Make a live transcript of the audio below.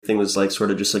everything was like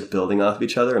sort of just like building off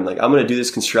each other. I'm like, I'm going to do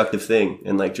this constructive thing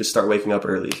and like just start waking up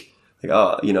early. Like,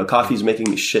 oh, you know, coffee's making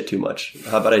me shit too much.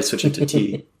 How about I switch it to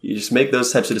tea? You just make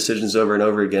those types of decisions over and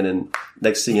over again. And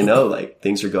next thing you know, like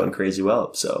things are going crazy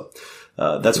well. So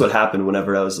that's what happened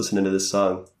whenever I was listening to this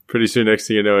song. Pretty soon, next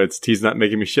thing you know, it's tea's not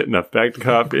making me shit enough. Back to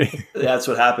coffee. That's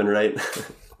what happened, right?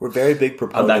 We're very big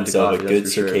proponents of coffee, a good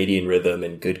sure. circadian rhythm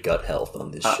and good gut health on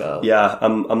this show. Yeah,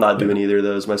 I'm not doing either of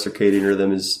those. My circadian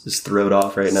rhythm is thrown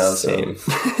off right now. Same.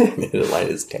 So. The light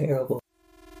is terrible.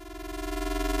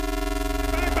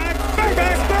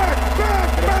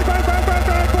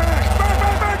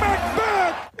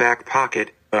 Back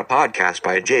Pocket, a podcast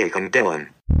by Jake and Dylan.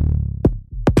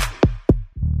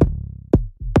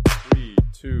 3,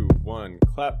 2, 1,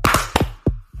 clap.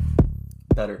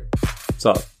 Better.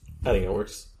 So I think it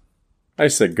works. I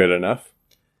said good enough.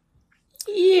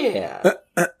 Yeah.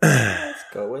 Let's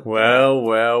go with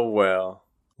Well.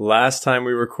 Last time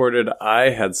we recorded, I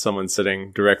had someone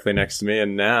sitting directly next to me,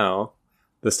 and now,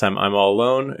 this time I'm all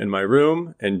alone in my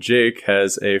room, and Jake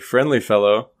has a friendly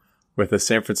fellow with a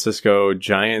San Francisco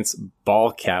Giants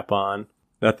ball cap on.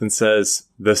 Nothing says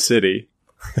the city.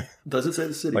 Does it say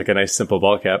the city? Like a nice simple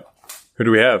ball cap. Who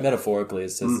do we have? Metaphorically, it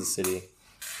says the city.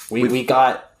 We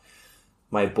got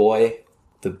my boy,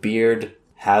 the beard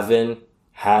having,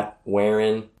 hat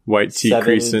wearing, White tee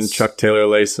creasing, Chuck Taylor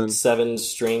lacing.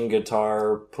 7-string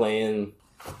guitar playing.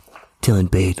 Dylan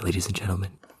Bate, ladies and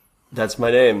gentlemen. That's my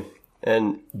name.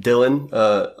 And Dylan,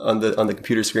 on the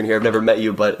computer screen here, I've never met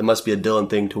you, but it must be a Dylan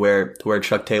thing to wear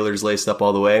Chuck Taylor's laced up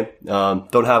all the way.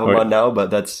 Don't have them on now,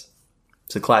 but it's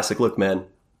a classic look, man.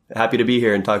 Happy to be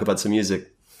here and talk about some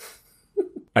music.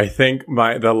 I think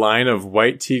the line of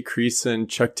white tee creasing,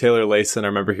 Chuck Taylor lacing, I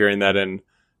remember hearing that in,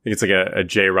 I think it's like a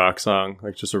J-Rock song,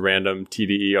 like just a random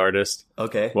TDE artist.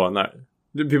 Okay. Well, not,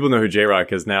 people know who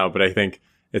J-Rock is now, but I think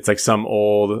it's like some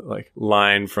old like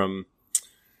line from,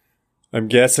 I'm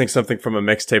guessing something from a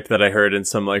mixtape that I heard in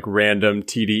some like random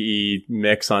TDE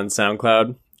mix on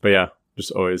SoundCloud. But yeah,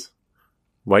 just always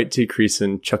white tee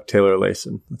creasing, Chuck Taylor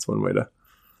lacing. That's one way to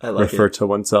refer to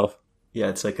oneself. Yeah,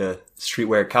 it's like a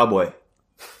streetwear cowboy.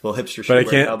 Little hipster But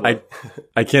streetwear cowboy.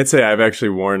 I can't say I've actually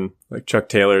worn like Chuck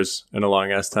Taylors in a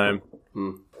long ass time,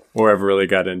 or ever really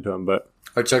got into them. But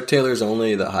Are Chuck Taylors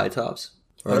only the high tops?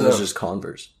 Or I are don't those know. just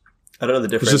Converse? I don't know the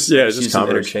difference. It's just Use them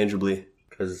Converse. interchangeably.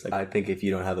 Because I think if you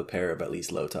don't have a pair of at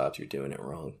least low tops, you're doing it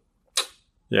wrong.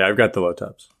 yeah, I've got the low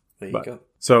tops. There you But- go.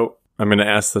 So I'm going to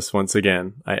ask this once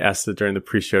again. I asked it during the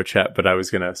pre-show chat, but I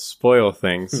was going to spoil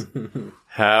things.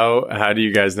 How do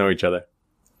you guys know each other?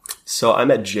 So I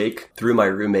met Jake through my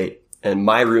roommate, and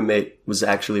my roommate was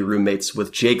actually roommates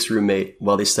with Jake's roommate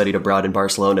while they studied abroad in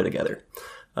Barcelona together.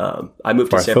 I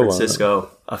moved to San Barcelona.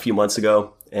 Francisco a few months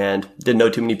ago and didn't know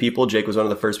too many people. Jake was one of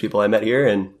the first people I met here,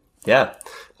 and yeah,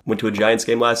 went to a Giants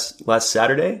game last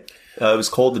Saturday. It was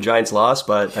cold, the Giants lost,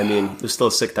 but I mean, it was still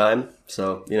a sick time.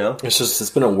 So, you know. It's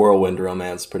been a whirlwind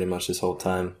romance pretty much this whole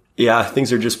time. Yeah,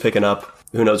 things are just picking up.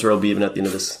 Who knows where I'll be even at the end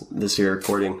of this year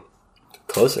recording.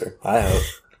 Closer, I hope.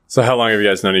 So how long have you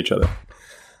guys known each other?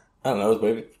 I don't know.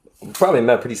 Maybe we probably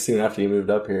met pretty soon after you moved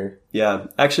up here. Yeah,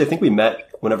 actually, I think we met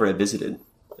whenever I visited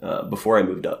before I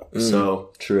moved up.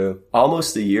 So True.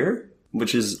 almost a year,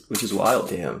 which is wild.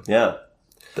 Damn. Yeah.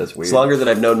 That's weird. It's longer than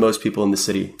I've known most people in the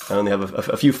city. I only have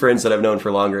a few friends that I've known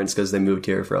for longer, and it's because they moved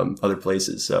here from other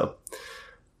places. So,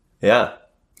 yeah,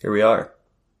 here we are.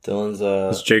 Dylan's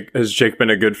Has Jake been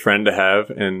a good friend to have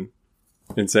in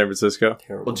San Francisco?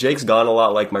 terrible. Well, Jake's gone a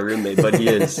lot like my roommate, but he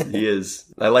is. He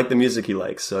is. I like the music he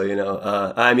likes. So, you know,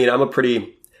 I mean, I'm a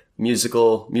pretty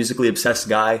musically obsessed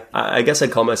guy. I guess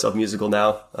I'd call myself musical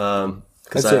now.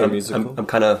 Because I'd say musical. I'm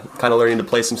kind of learning to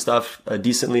play some stuff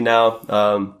decently now.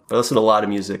 I listen to a lot of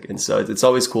music, and so it's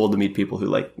always cool to meet people who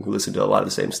listen to a lot of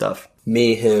the same stuff.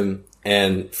 Me, him,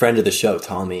 and friend of the show,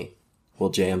 Tommy, will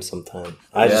jam sometime.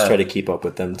 I just Yeah. try to keep up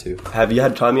with them too. Have you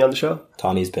had Tommy on the show?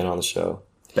 Tommy's been on the show.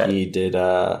 Bet. He did,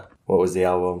 what was the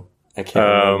album? I can't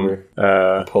remember.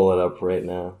 I'll pull it up right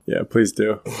now. Yeah, please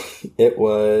do. It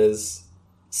was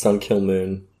Sun Kill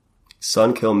Moon.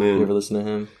 Sun Kill Moon. You ever listen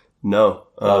to him? No.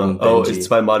 Benji. It's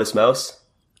by Modest Mouse.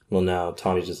 Well, now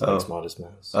Tommy just likes Modest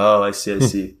Mouse. Oh, I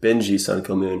see. Benji, Sun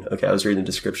Kill Moon. Okay, I was reading the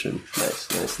description. Nice.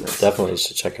 Definitely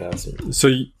should check it out soon. So,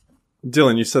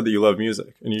 Dylan, you said that you love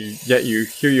music, and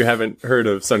you haven't heard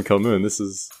of Sun Kill Moon. This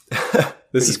is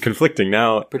conflicting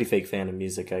now. Pretty fake fan of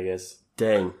music, I guess.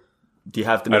 Dang. Do you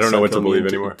have to know I don't know Sun what to Kill believe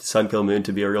Moon anymore. Sun Kill Moon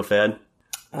to be a real fan?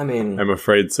 I mean, I'm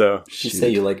afraid so. if you say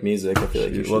you like music, I feel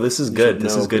like you should. Well, this is you good. should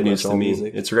This know is good pretty news much to all me.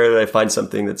 music. It's rare that I find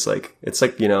something that's like,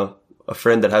 you know, a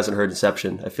friend that hasn't heard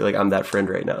Inception. I feel like I'm that friend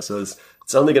right now. So it's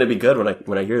only going to be good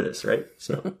when I hear this, right?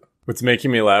 So What's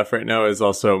making me laugh right now is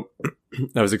also,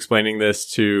 I was explaining this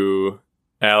to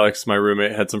Alex, my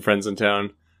roommate, had some friends in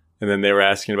town, and then they were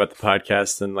asking about the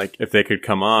podcast and like if they could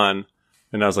come on.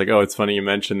 And I was like, oh, it's funny you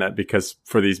mentioned that, because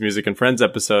for these Music and Friends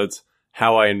episodes,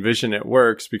 how I envision it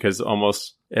works, because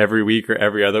almost every week or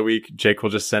every other week, Jake will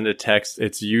just send a text.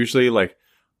 It's usually like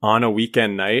on a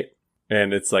weekend night,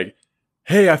 and it's like,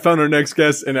 hey, I found our next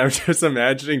guest. And I'm just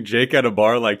imagining Jake at a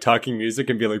bar, like talking music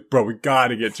and being like, bro, we got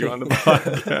to get you on the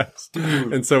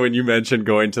podcast. And so when you mentioned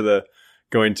going to the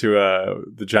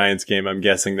Giants game, I'm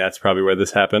guessing that's probably where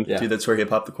this happened. Yeah. Dude, that's where he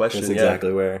popped the question. That's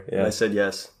exactly where. Yeah. And I said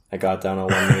yes. I got down on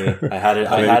one knee. I had it.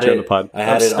 I Maybe had turn it. the pod. I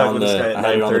had I'm it stuck on with the. this guy I at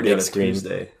had it on the 9:30 big on a screen.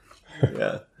 Tuesday.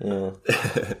 Yeah.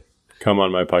 Yeah. Come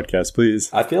on my podcast, please.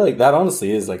 I feel like that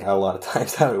honestly is like how a lot of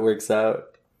times how it works out.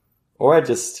 Or I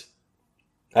just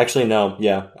actually no,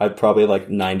 yeah, I'd probably like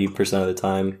 90% of the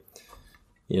time,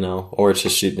 or it's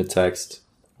just shooting a text,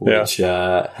 which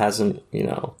hasn't,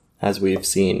 as we've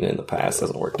seen in the past,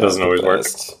 hasn't worked. Doesn't out always the work.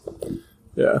 best.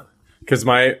 Yeah. Because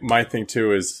my thing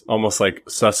too is almost like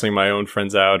sussing my own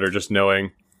friends out, or just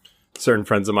knowing certain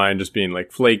friends of mine just being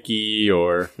like flaky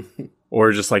or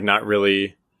just like not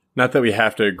that we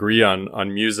have to agree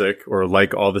on music or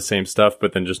like all the same stuff,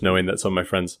 but then just knowing that some of my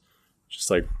friends just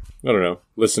like, I don't know,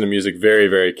 listen to music very,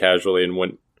 very casually and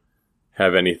wouldn't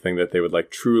have anything that they would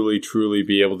like truly, truly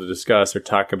be able to discuss or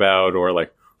talk about or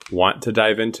like want to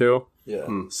dive into. Yeah.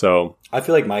 So I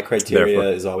feel like my criteria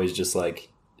Therefore. is always just like,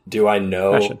 do I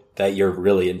know Passion. that you're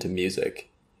really into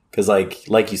music? Because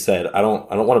like you said, I don't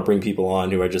want to bring people on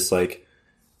who are just like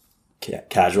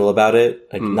casual about it.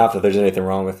 Like, not that there's anything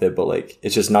wrong with it, but like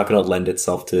it's just not going to lend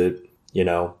itself to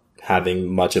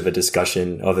having much of a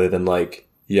discussion other than like,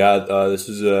 this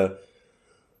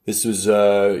was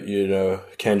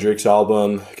Kendrick's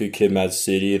album, Good Kid, Mad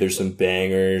City. There's some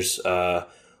bangers. I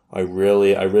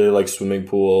really like Swimming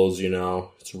Pools.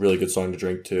 It's a really good song to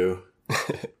drink to.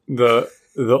 The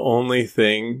only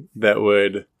thing that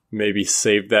would maybe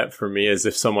save that for me is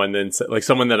if someone then said, like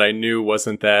someone that I knew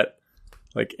wasn't that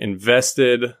like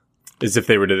invested, is if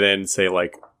they were to then say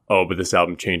like, oh, but this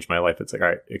album changed my life. It's like, all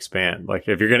right, expand. Like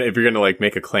if you're gonna like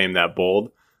make a claim that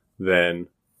bold, then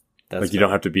That's like you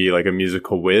don't have to be like a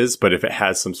musical whiz, but if it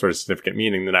has some sort of significant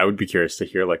meaning, then I would be curious to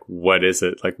hear like, what is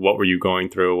it? Like, what were you going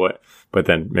through? But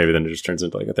then it just turns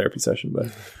into like a therapy session. But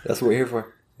That's what we're here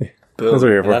for. Boom. that's what we're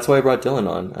here And for. that's why I brought Dylan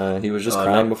on. He was just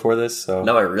crying before this, so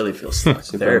Now I really feel stuck.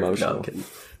 Super Therapy. emotional. No, I'm kidding.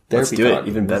 Therapy Let's do talk. it.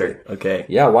 Even better. Okay.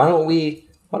 yeah. Why don't we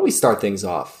start things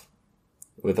off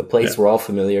with a place we're all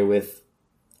familiar with,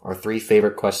 our 3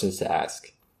 favorite questions to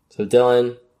ask. So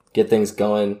Dylan, get things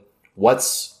going.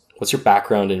 What's your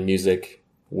background in music?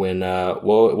 When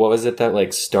what was it that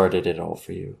like started it all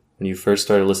for you? When you first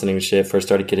started listening to shit, first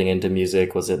started getting into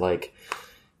music, was it like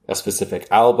a specific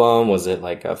album? Was it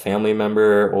like a family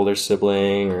member, older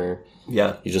sibling, or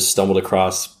Yeah. you just stumbled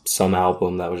across some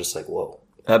album that was just like, whoa?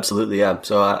 Absolutely. Yeah.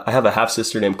 So I have a half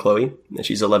sister named Chloe, and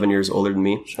she's 11 years older than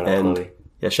me. Shout out and Chloe.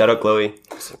 Yeah, shout out Chloe.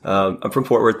 I'm from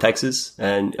Fort Worth, Texas,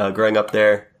 and growing up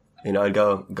there, I'd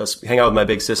go hang out with my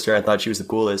big sister. I thought she was the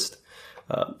coolest.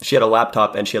 She had a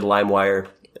laptop and she had LimeWire,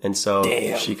 and so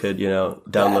she could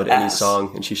download any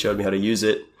song, and she showed me how to use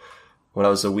it when I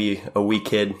was a wee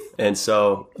kid, and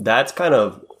so that's kind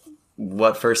of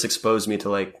what first exposed me to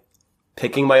like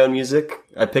picking my own music.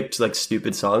 I picked like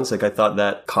stupid songs. Like I thought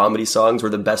that comedy songs were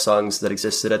the best songs that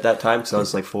existed at that time because I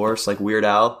was like 4. So like Weird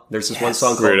Al. There's this one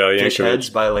song called Weird Al Dish Yankovic. Heads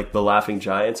by like the Laughing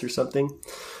Giants or something.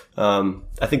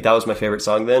 I think that was my favorite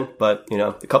song then. But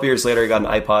a couple years later, I got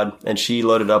an iPod and she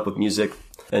loaded up with music,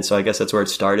 and so I guess that's where it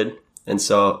started. And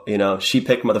so she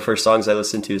picked the first songs I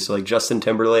listened to. So like Justin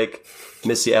Timberlake,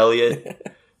 Missy Elliott,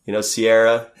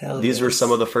 Sierra. These were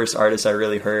some of the first artists I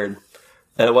really heard.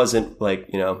 And it wasn't like,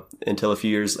 until a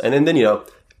few years. And then,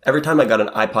 every time I got an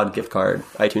iPod gift card,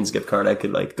 iTunes gift card, I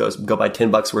could like go buy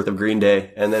 $10 worth of Green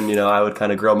Day. And then, I would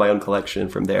kind of grow my own collection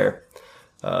from there.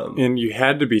 And you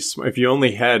had to be, if you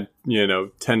only had,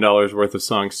 $10 worth of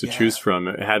songs to choose from,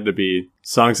 it had to be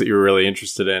songs that you were really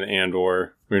interested in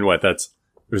it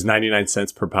was 99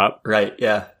 cents per pop. Right.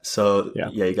 Yeah. So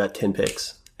you got 10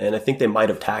 picks, and I think they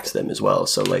might've taxed them as well.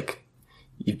 So like,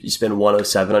 you spend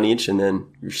 107 on each, and then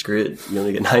you're screwed. You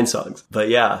only get 9 songs. But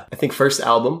yeah, I think first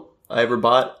album I ever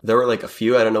bought, there were like a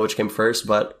few. I don't know which came first,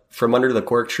 but From Under the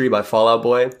Cork Tree by Fall Out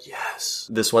Boy. Yes.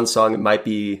 This one song, it might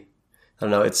be, I don't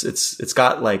know. It's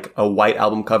got like a white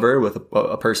album cover with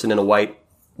a person in a white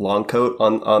long coat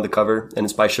on the cover, and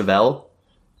it's by Chevelle,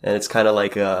 and it's kind of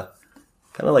like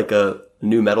a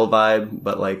new metal vibe,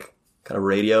 but like kind of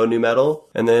radio nu metal.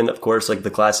 And then, of course, like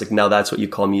the classic Now That's What You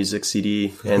Call Music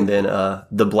CD. And then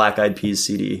the Black Eyed Peas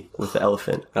CD with the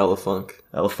elephant.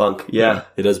 Elefunk, yeah.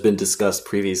 It has been discussed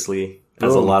previously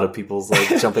as a lot of people's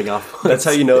like jumping off. That's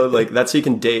how you know, like, that's how you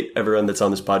can date everyone that's on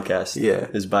this podcast. Yeah.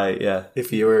 Is by, yeah.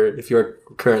 If you're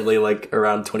currently like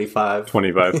around 25.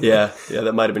 25. Yeah,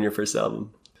 that might have been your first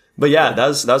album. But yeah, that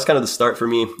was kind of the start for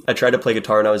me. I tried to play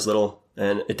guitar when I was little,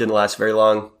 and it didn't last very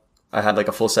long. I had like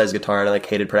a full-size guitar, and I like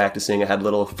hated practicing. I had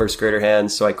little first grader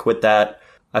hands, so I quit that.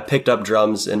 I picked up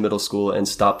drums in middle school and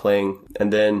stopped playing.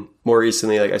 And then more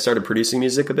recently, like I started producing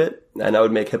music a bit, and I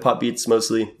would make hip hop beats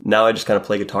mostly. Now I just kind of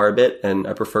play guitar a bit, and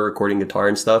I prefer recording guitar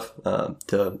and stuff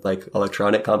to like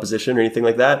electronic composition or anything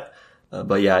like that.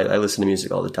 But yeah, I listen to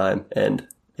music all the time, and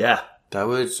yeah.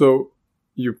 So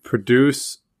you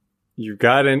produce, you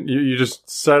got in, you just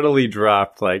subtly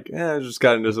dropped like, I just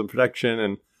got into some production.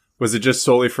 And was it just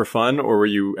solely for fun, or were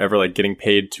you ever like getting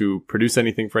paid to produce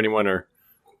anything for anyone, or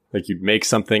like you'd make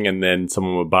something and then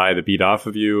someone would buy the beat off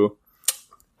of you?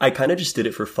 I kind of just did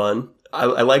it for fun.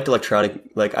 I liked electronic.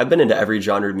 Like I've been into every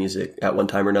genre of music at one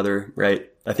time or another, right?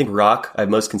 I think rock, I've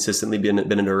most consistently been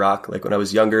into rock. Like when I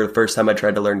was younger, the first time I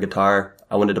tried to learn guitar,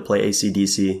 I wanted to play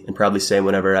AC/DC, and probably same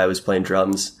whenever I was playing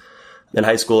drums. In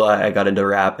high school, I got into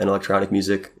rap and electronic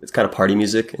music. It's kind of party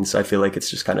music. And so I feel like it's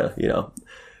just kind of, you know,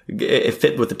 it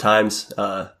fit with the times.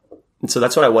 And so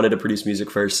that's when I wanted to produce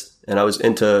music first. And I was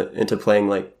into playing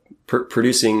like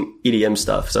producing EDM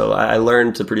stuff. So I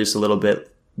learned to produce a little bit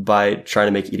by trying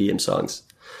to make EDM songs,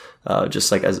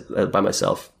 just like as by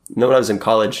myself. And then when I was in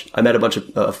college, I met a bunch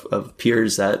of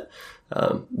peers that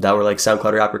were like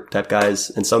SoundCloud rapper type guys,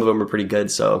 and some of them were pretty good.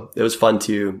 So it was fun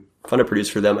to produce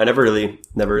for them. I never really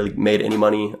made any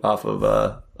money off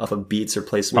of beats or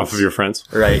placements. Off of your friends?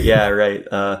 Right. Yeah. Right.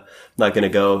 I'm not going to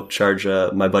go charge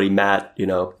my buddy Matt, you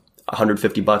know,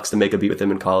 $150 to make a beat with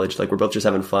him in college. Like we're both just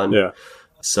having fun. Yeah.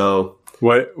 So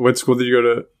what school did you go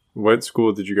to? What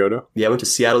school did you go to? Yeah, I went to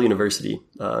Seattle University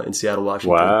in Seattle,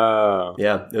 Washington. Wow.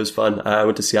 Yeah, it was fun. I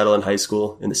went to Seattle in high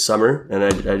school in the summer, and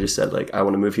I just said, like, I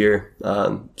want to move here.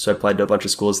 So I applied to a bunch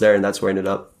of schools there, and that's where I ended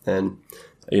up. And,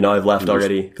 you know, I've left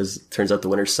already because it turns out the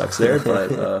winter sucks there.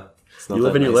 But you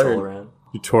live and you learn.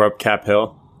 You tore up Cap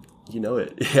Hill? You know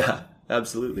it. Yeah,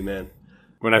 absolutely, man.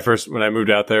 When I moved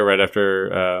out there right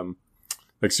after,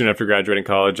 like soon after graduating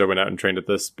college, I went out and trained at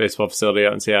this baseball facility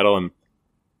out in Seattle, and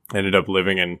ended up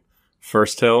living in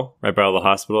First Hill, right by all the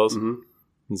hospitals. Mm-hmm.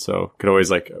 And so could always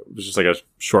it was just like a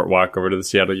short walk over to the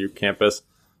Seattle U campus,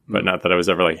 but not that I was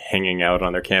ever like hanging out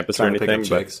on their campus or anything.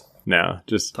 But no,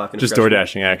 just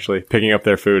DoorDashing, actually, picking up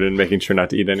their food and making sure not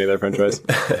to eat any of their French fries.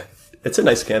 It's a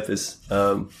nice campus.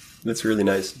 It's really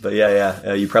nice. But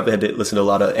yeah. You probably had to listen to a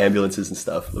lot of ambulances and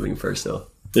stuff living in First Hill.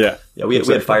 Yeah. Yeah, we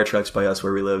had fire trucks by us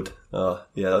where we lived. Oh,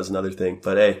 yeah, that was another thing.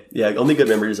 But hey, yeah, only good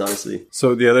memories, honestly.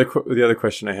 So the other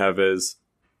question I have is,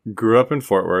 grew up in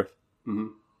Fort Worth, mm-hmm.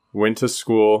 went to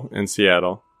school in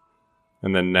Seattle,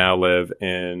 and then now live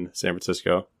in San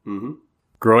Francisco. Mm-hmm.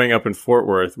 Growing up in Fort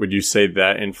Worth, would you say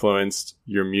that influenced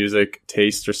your music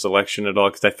taste or selection at all?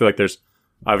 Because I feel like there's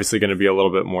obviously going to be a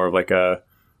little bit more of like a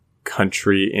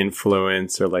country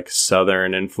influence or like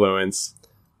Southern influence.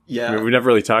 Yeah. I mean, we never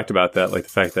really talked about that, like the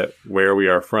fact that where we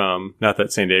are from, not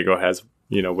that San Diego has,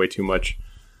 you know, way too much.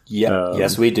 Yeah.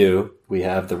 Yes, we do. We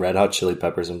have the Red Hot Chili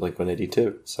Peppers and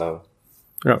Blink-182. So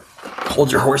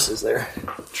hold your horses there.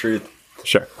 Truth.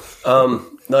 Sure.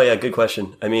 No, yeah, good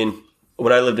question. I mean,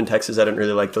 when I lived in Texas, I didn't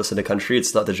really like to listen to country.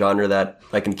 It's not the genre that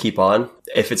I can keep on.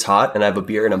 If it's hot and I have a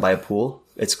beer and I'm by a pool,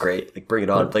 it's great. Like, bring it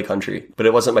on, play country. But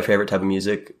it wasn't my favorite type of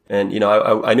music. And, you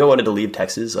know, I knew I wanted to leave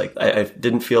Texas. Like, I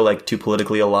didn't feel like too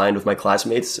politically aligned with my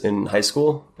classmates in high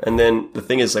school. And then the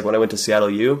thing is, like, when I went to Seattle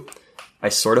U, I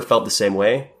sort of felt the same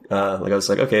way. Like, I was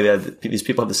like, okay, these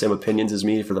people have the same opinions as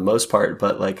me for the most part.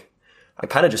 But, like, I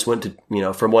kind of just went to, you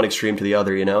know, from one extreme to the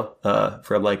other, you know,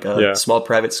 from like a small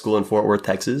private school in Fort Worth,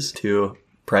 Texas to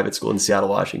private school in Seattle,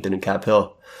 Washington and Cap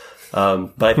Hill.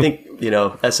 But I think, you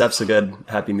know, SF's a good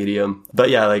happy medium. But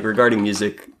yeah, like regarding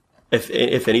music,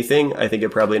 if anything, I think it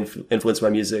probably influenced my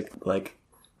music, like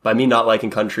by me not liking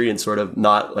country and sort of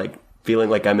not like feeling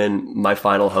like I'm in my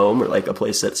final home or like a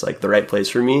place that's like the right place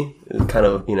for me. It kind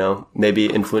of, you know, maybe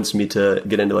influenced me to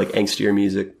get into like angstier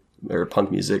music or punk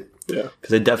music. Yeah.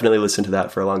 Because I definitely listened to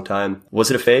that for a long time. Was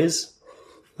it a phase?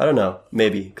 I don't know.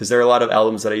 Maybe. Because there are a lot of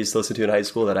albums that I used to listen to in high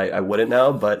school that I wouldn't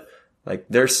now. But like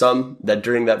there's some that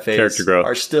during that phase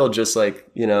are still just like,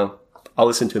 you know, I'll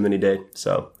listen to them any day.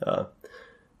 So,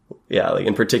 yeah, like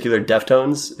in particular,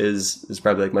 Deftones is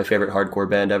probably like my favorite hardcore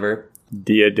band ever.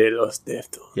 Dia de los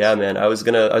Deftones. Yeah, man. I was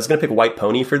gonna pick White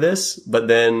Pony for this, but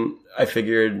then I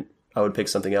figured I would pick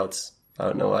something else. I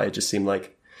don't know why. It just seemed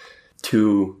like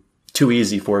too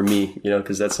easy for me, you know,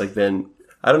 because that's like been,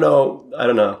 I don't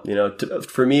know, you know,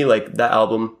 for me, like that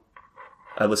album,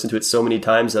 I listened to it so many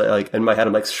times that I, like, in my head,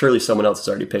 I'm like, surely someone else has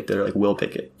already picked it or like will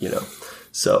pick it, you know?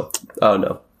 So, I don't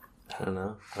know. I don't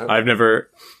know.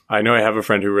 I know I have a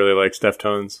friend who really likes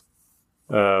Deftones,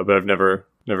 but I've never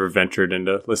ventured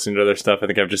into listening to their stuff. I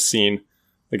think I've just seen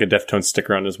like a Deftones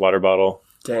sticker on his water bottle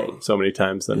Dang. so many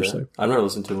times that I'm just like, I've never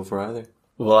listened to it before either.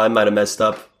 Well, I might have messed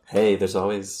up. Hey, there's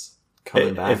always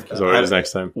coming back. there's always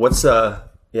next time. What's,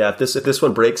 yeah, if this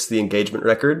one breaks the engagement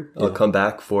record, I'll come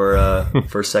back for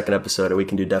a second episode and we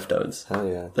can do Deftones. Hell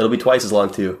yeah. It'll be twice as long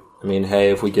too. I mean,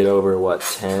 hey, if we get over,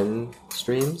 10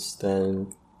 streams,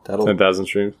 then that'll... 10,000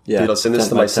 streams. Yeah. Dude, I'll send this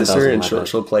to my 10,000, sister and my bad.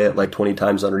 she'll play it like 20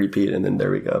 times on repeat and then there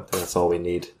we go. That's all we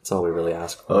need. That's all we really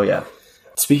ask for. Oh yeah.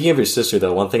 Speaking of your sister,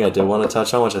 though, one thing I did want to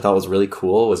touch on, which I thought was really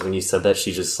cool, was when you said that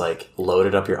she just, like,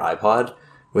 loaded up your iPod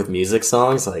with music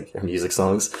songs. Music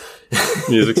songs.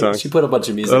 She put a bunch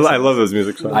of music I songs. love those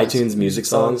music songs. iTunes music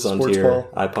songs onto Sports your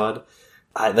ball. iPod.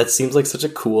 That seems like such a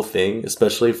cool thing,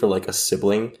 especially for, like, a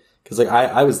sibling. Because, like,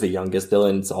 I was the youngest.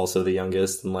 Dylan's also the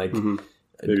youngest. And, like,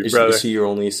 Baby is brother. she your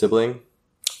only sibling?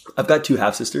 I've got two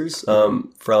half sisters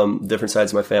from different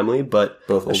sides of my family, but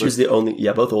Both older? she's the only,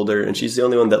 both older, and she's the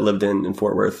only one that lived in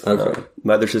Fort Worth. Okay.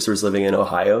 My other sister was living in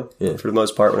Ohio for the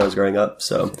most part when I was growing up.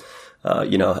 So,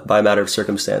 you know, by a matter of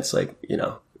circumstance, like, you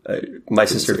know, my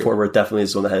sister in Fort Worth definitely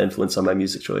is the one that had influence on my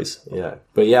music choice. Yeah.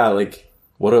 But yeah, like,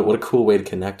 what a cool way to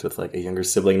connect with, like, a younger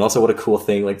sibling. And also what a cool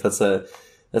thing. Like, that's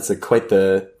quite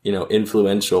the, you know,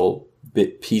 influential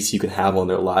piece you can have on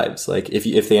their lives. Like,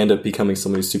 if they end up becoming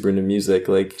someone who's super into music,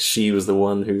 like, she was the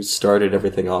one who started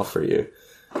everything off for you.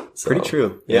 So, Pretty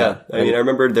true. Yeah. I mean, I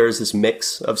remember there was this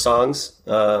mix of songs,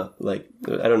 like,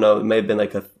 I don't know, it may have been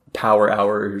like a Power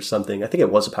Hour or something. I think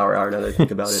it was a Power Hour now that I think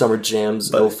about it. Summer Jams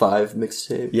 05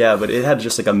 mixtape. Yeah, but it had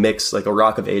just like a mix, like a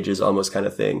Rock of Ages almost kind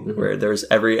of thing, where there's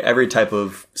every type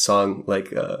of song, like,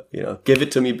 you know, Give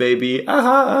It To Me Baby,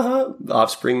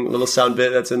 Offspring little sound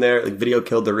bit that's in there, like Video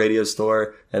Killed the Radio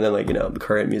Store, and then like, you know, the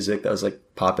current music that was like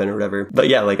popping or whatever. But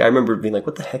yeah, like I remember being like,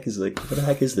 what the heck is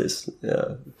this?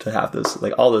 To have those,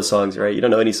 like all those songs, right? You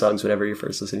don't know any songs whenever you're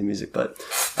first listening to music, but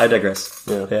I digress.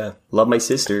 Yeah. Love my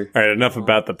sister. All right, enough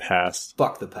about the past.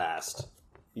 Fuck the past.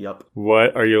 Yep.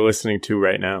 What are you listening to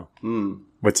right now?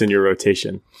 What's in your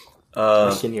rotation?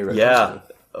 Yeah.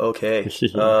 Okay.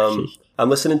 I'm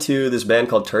listening to this band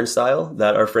called Turnstile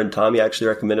that our friend Tommy actually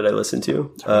recommended I listen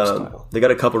to. They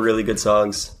got a couple really good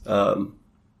songs.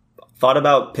 Thought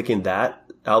about picking that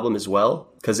album as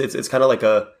well because it's kind of like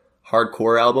a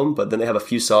hardcore album, but then they have a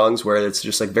few songs where it's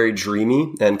just like very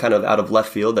dreamy and kind of out of left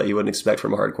field that you wouldn't expect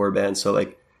from a hardcore band. So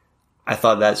like, I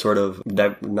thought that sort of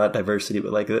not diversity,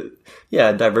 but like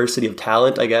diversity of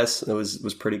talent, I guess, it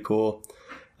was pretty cool.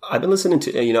 I've been listening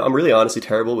to, you know, I'm really honestly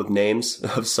terrible with names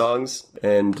of songs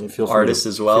and artists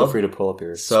as well. Feel free to pull up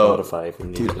your Spotify if you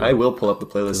need Dude, to. I will pull up the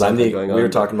playlist. We were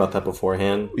talking about that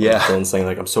beforehand. Yeah. Dylan saying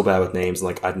like, I'm so bad with names. And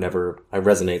like, I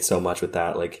resonate so much with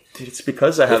that. Like, Dude, it's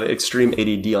because I have extreme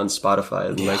ADD on Spotify.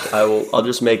 And like, I'll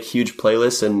just make huge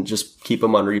playlists and just keep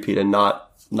them on repeat and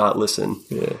not listen.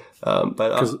 yeah.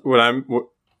 Because what I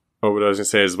was gonna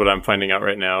say is what I'm finding out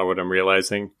right now, or what I'm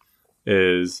realizing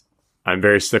is I'm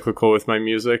very cyclical with my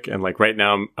music, and like right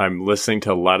now I'm listening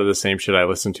to a lot of the same shit I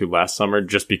listened to last summer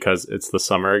just because it's the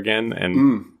summer again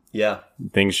and Yeah.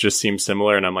 things just seem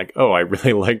similar, and I'm like, oh, I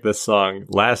really liked this song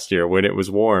last year when it was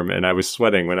warm and I was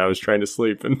sweating when I was trying to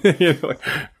sleep, and you know,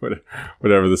 like,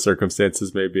 whatever the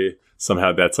circumstances may be,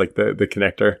 somehow that's like the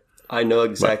connector. I know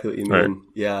exactly what you mean. Right.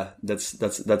 Yeah, that's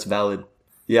valid.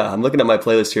 Yeah, I'm looking at my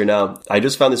playlist here now. I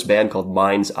just found this band called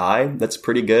Mind's Eye. That's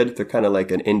pretty good. They're kind of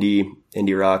like an indie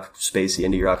rock, spacey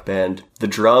indie rock band. The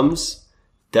drums,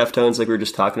 Deftones, like we were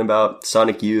just talking about.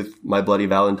 Sonic Youth, My Bloody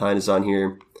Valentine is on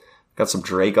here. Got some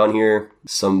Drake on here.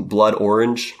 Some Blood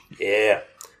Orange. Yeah.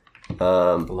 I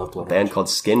love Blood Band Orange. called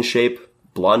Skin Shape.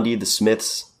 Blondie, The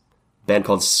Smiths. Band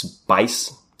called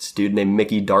Spice. This dude named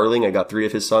Mickey Darling. I got 3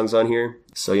 of his songs on here.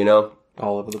 So, you know,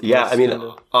 All over the place. yeah, I mean,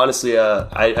 honestly,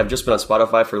 I've just been on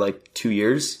Spotify for like 2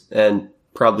 years, and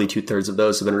probably 2/3 of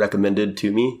those have been recommended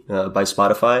to me by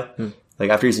Spotify. Like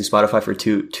after using Spotify for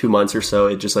two months or so,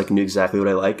 it just like knew exactly what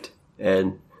I liked,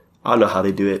 and I don't know how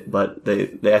they do it, but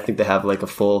they I think they have like a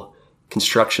full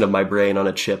construction of my brain on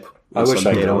a chip. I wish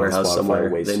some I data got warehouse Spotify somewhere.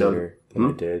 way They know. sooner than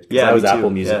I did. 'Cause Yeah, I was me too. Apple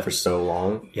Music Yeah. for so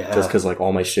long. Yeah. Just because like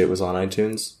all my shit was on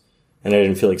iTunes, and I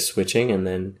didn't feel like switching. And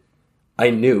then I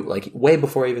knew like way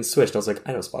before I even switched, I was like,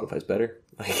 I know Spotify's better.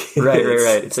 Like, Right.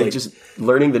 It's like just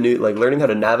learning learning how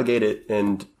to navigate it,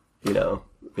 and you know,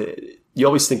 you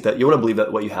always think that you want to believe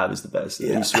that what you have is the best. And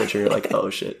then you switch and you're like, oh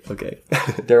shit, okay.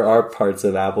 There are parts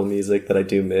of Apple Music that I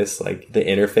do miss. Like the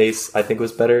interface, I think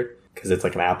was better because it's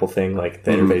like an Apple thing. Like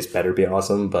the interface better be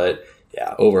awesome, but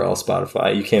yeah, overall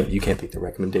Spotify, you can't beat the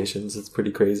recommendations. It's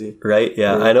pretty crazy, right?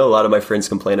 Yeah, I know a lot of my friends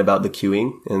complain about the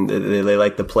queuing and they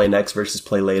like the play next versus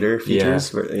play later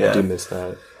features. I do miss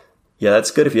that. Yeah,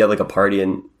 that's good if you have like a party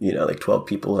and like 12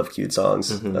 people have queued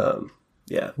songs.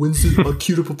 Yeah. When's it? I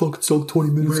queued up a fucking song 20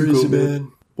 minutes Where is it,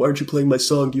 man? Why aren't you playing my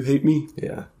song? Do you hate me?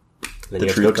 Yeah. Then you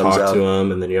have to go talk to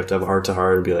them, and then you have to have a heart to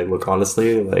heart and be like, look,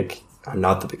 honestly, like, I'm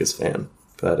not the biggest fan,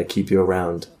 but I keep you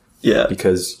around. Yeah.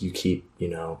 Because you keep, you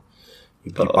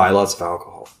buy lots of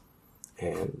alcohol,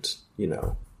 and, we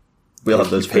all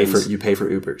have those friends. You pay for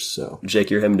Ubers, so. Jake,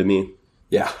 you're him to me.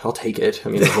 Yeah, I'll take it. I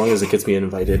mean, as long as it gets me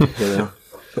invited,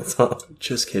 That's all.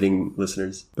 Just kidding,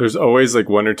 listeners. There's always like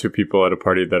one or two people at a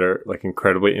party that are like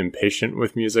incredibly impatient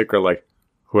with music, or like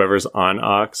whoever's on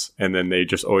aux, and then they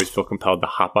just always feel compelled to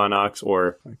hop on aux,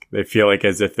 or like they feel like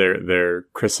as if they're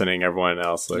christening everyone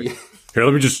else. Like, here,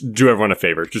 let me just do everyone a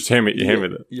favor. Just hand me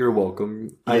the. You're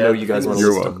welcome. I know you guys want to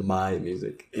listen to my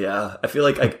music. Yeah, I feel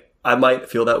like I might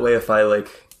feel that way if I like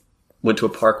went to a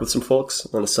park with some folks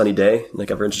on a sunny day, like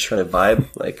everyone's just trying to vibe.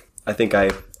 Like, I think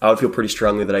I would feel pretty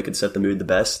strongly that I could set the mood the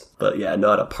best. But yeah,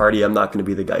 no, at a party, I'm not going to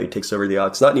be the guy who takes over the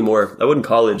aux. Not anymore. I would in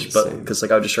college, but because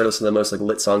like I would just try to listen to the most like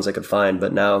lit songs I could find.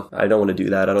 But now I don't want to do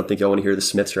that. I don't think I want to hear the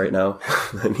Smiths right now.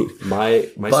 I mean,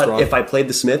 if I played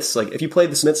the Smiths, like if you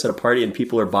played the Smiths at a party and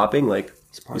people are bopping, like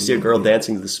you see a girl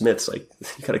dancing to the Smiths, like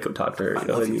you gotta go talk to her. You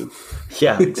know what I mean?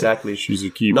 Yeah, exactly. She's a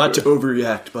keeper. Not to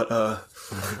overreact, but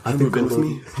I move in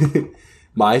with me.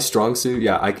 My strong suit,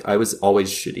 I was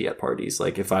always shitty at parties.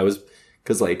 Like if I was,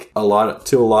 because like a lot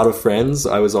of friends,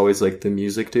 I was always like the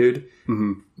music dude.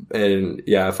 Mm-hmm. And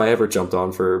yeah, if I ever jumped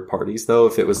on for parties though,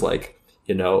 if it was like,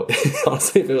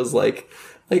 honestly, if it was like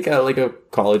a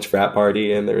college frat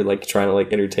party and they're like trying to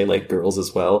like entertain like girls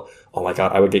as well, oh my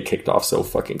god, I would get kicked off so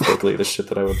fucking quickly. The shit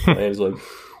that I would play is like,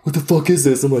 what the fuck is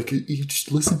this? I'm like, you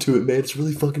just listen to it, man. It's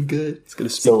really fucking good. It's gonna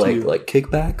speak to you. Like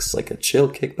kickbacks, like a chill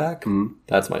kickback. Mm-hmm.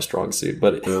 That's my strong suit.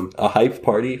 But a hype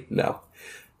party, no.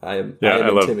 I am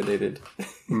intimidated.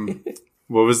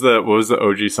 What was the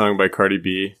OG song by Cardi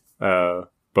B?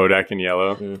 Bodak and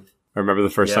Yellow. Mm. I remember the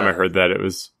first time I heard that. It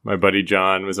was my buddy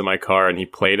John was in my car and he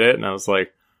played it, and I was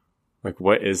like,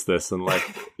 what is this? And like,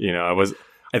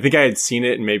 I think I had seen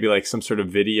it in maybe like some sort of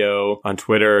video on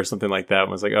Twitter or something like that.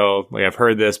 And was like, oh, like I've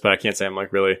heard this, but I can't say I'm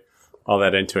like really all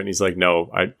that into it. And he's like, no,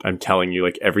 I'm telling you,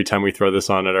 like every time we throw this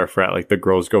on at our frat, like the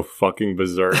girls go fucking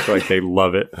berserk. Like they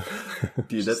love it.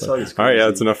 Dude, that song is crazy. All right, yeah,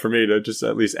 that's enough for me to just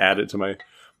at least add it to my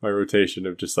rotation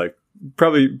of just like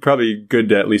probably good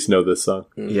to at least know this song.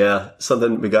 Yeah,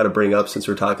 something we got to bring up since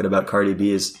we're talking about Cardi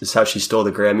B is how she stole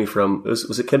the Grammy from.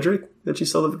 Was it Kendrick that she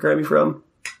stole the Grammy from?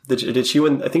 Did she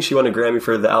win? I think she won a Grammy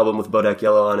for the album with Bodak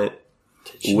Yellow on it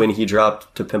when he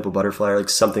dropped To Pimp a Butterfly or like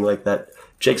something like that.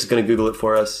 Jake's going to Google it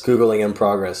for us. Googling in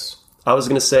progress. I was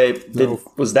going to say,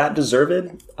 was that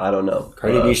deserved? I don't know.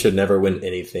 Cardi B should never win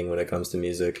anything when it comes to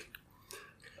music.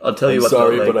 I'll tell you what.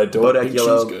 Sorry, but I don't Bodak think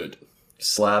Yellow she's good.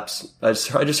 Slaps. I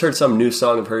just heard some new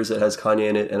song of hers that has Kanye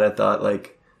in it, and I thought,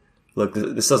 like, look,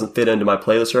 this doesn't fit into my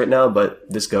playlist right now,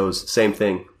 but this goes. Same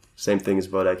thing as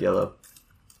Bodak Yellow.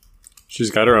 She's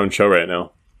got her own show right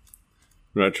now.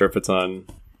 I'm not sure if it's on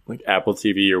like Apple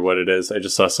TV or what it is. I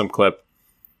just saw some clip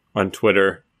on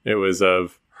Twitter. It was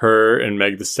of her and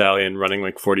Meg Thee Stallion running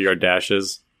like 40-yard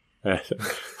dashes at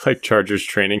like Chargers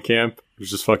training camp. It was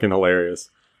just fucking hilarious.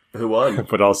 Who won?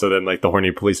 But also then like the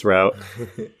horny police route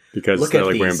because they're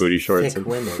like wearing booty shorts. Thick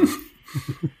women.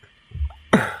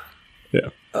 Yeah.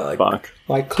 Fuck.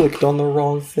 I clicked on the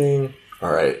wrong thing.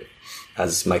 All right.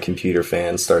 As my computer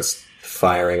fan starts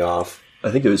firing off. I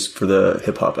think it was for the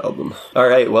hip hop album. All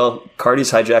right. Well,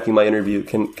 Cardi's hijacking my interview.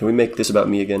 Can we make this about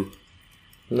me again?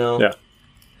 No. Yeah.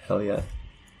 Hell yeah.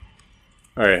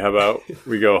 All right. How about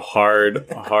we go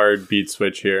hard beat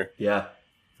switch here? Yeah.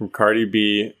 From Cardi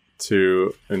B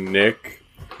to Nick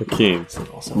Hakim.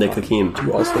 Nick Hakim. Dude,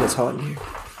 also it's hot in here.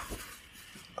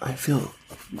 I feel...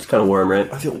 It's kind of warm,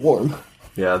 right? I feel warm.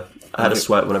 Yeah. I had a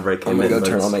sweat whenever I came in. I'm going to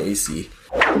go turn on my AC.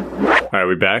 All right,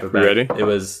 we back? We ready? It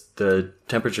was... The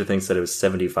temperature thing said it was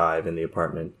 75 in the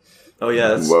apartment. Oh,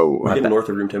 yeah. We're getting north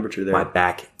of room temperature there. My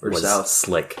back was south.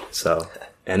 Slick, so...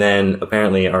 And then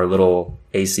apparently our little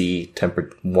AC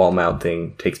wall mount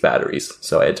thing takes batteries.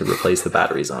 So I had to replace the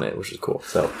batteries on it, which is cool.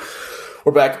 So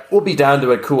we're back. We'll be down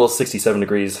to a cool 67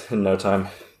 degrees in no time.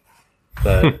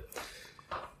 But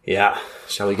yeah,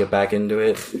 shall we get back into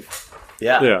it?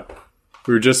 Yeah. Yeah.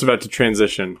 We were just about to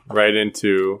transition right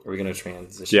into Are we going to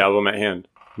transition? the album at hand.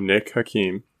 Nick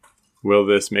Hakim. Will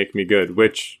This Make Me Good,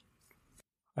 which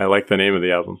I like the name of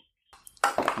the album.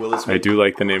 I do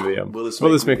like the name of the album. Will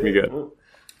This Make Me Good?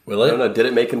 Will I it? don't know. Did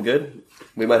it make him good?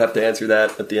 We might have to answer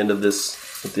that at the end of this.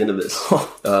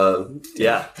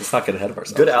 Yeah. Let's not get ahead of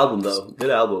ourselves. Good album, though. Good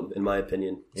album, in my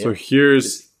opinion. So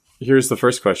here's the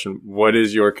first question. What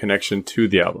is your connection to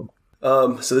the album?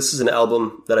 So this is an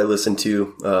album that I listened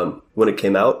to when it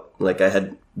came out. Like, I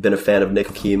had been a fan of Nick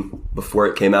Hakim before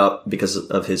it came out because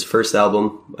of his first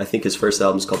album. I think his first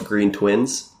album is called Green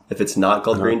Twins. If it's not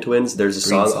called Green Twins, there's a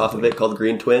song off of it called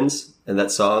Green Twins. And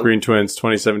that song... Green Twins,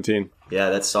 2017. Yeah,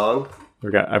 that song...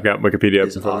 I've got Wikipedia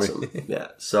is up in front of awesome. Yeah.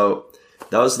 So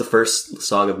that was the first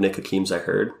song of Nick Hakim's I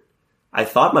heard. I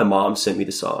thought my mom sent me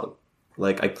the song.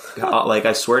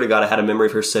 I swear to God, I had a memory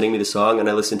of her sending me the song, and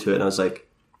I listened to it, and I was like,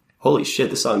 holy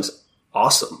shit, this song's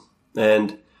awesome.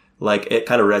 And like, it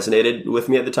kind of resonated with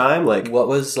me at the time. Like, what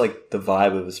was like the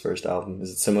vibe of his first album? Is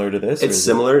it similar to this? It's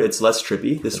similar. It's less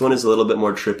trippy. This one is a little bit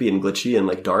more trippy and glitchy and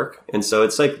like dark. And so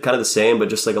it's like kind of the same, but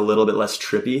just like a little bit less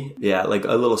trippy. Yeah, like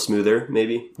a little smoother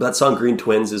maybe. But that song Green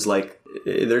Twins is like,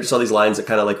 there's just all these lines that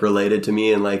kind of like related to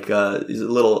me and like a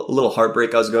little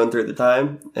heartbreak I was going through at the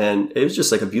time. And it was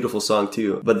just like a beautiful song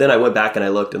too. But then I went back and I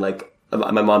looked and like,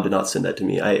 my mom did not send that to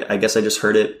me. I guess I just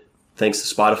heard it thanks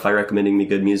to Spotify recommending me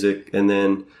good music. And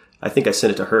then I think I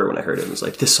sent it to her when I heard it and was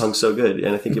like, this song's so good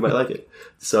and I think you might like it.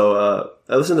 So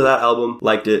I listened to that album,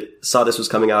 liked it, saw this was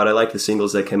coming out. I liked the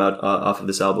singles that came out off of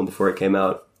this album before it came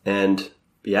out. And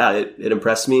yeah, it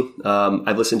impressed me.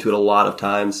 I've listened to it a lot of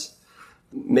times.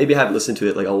 Maybe I haven't listened to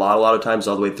it like a lot of times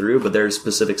all the way through, but there's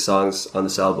specific songs on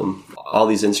this album. All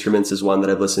These Instruments is one that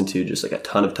I've listened to just like a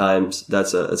ton of times.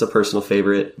 That's a personal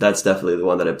favorite. That's definitely the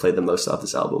one that I played the most off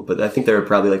this album. But I think there are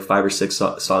probably like 5 or 6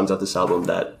 songs off this album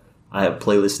that I have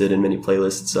playlisted in many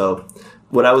playlists. So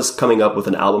when I was coming up with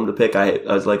an album to pick, I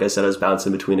was, like I said, I was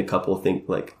bouncing between a couple, think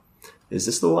like, is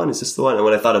this the one? Is this the one? And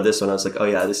when I thought of this one, I was like, oh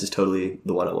yeah, this is totally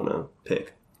the one I want to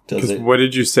pick. What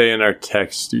did you say in our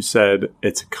text? You said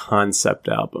it's a concept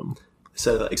album. I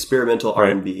said experimental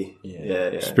R&B. Yeah.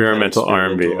 Experimental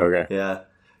R&B. Okay. Yeah.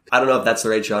 I don't know if that's the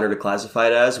right genre to classify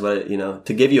it as, but you know,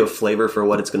 to give you a flavor for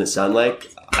what it's going to sound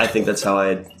like, I think that's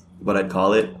what I'd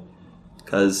call it.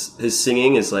 Because his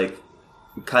singing is like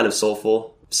kind of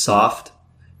soulful, soft,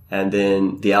 and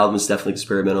then the album is definitely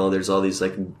experimental. There's all these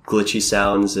like glitchy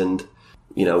sounds and,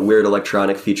 you know, weird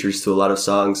electronic features to a lot of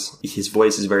songs. His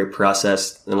voice is very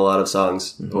processed in a lot of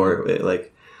songs, or it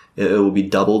will be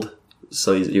doubled.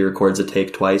 So he records a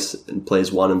take twice and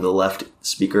plays one on the left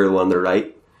speaker, one on the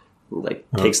right, like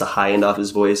takes the high end off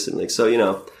his voice. And like, so, you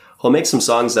know, he'll make some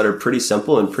songs that are pretty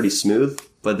simple and pretty smooth,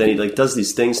 but then he like does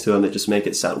these things to them that just make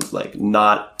it sound like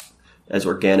not as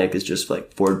organic as just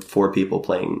like four people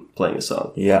playing a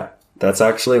song. Yeah. That's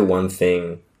actually one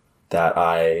thing that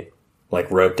I like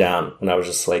wrote down when I was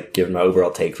just like giving my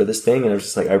overall take for this thing. And I was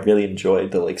just like, I really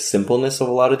enjoyed the like simpleness of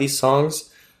a lot of these songs.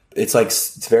 It's like,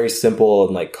 it's very simple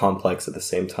and like complex at the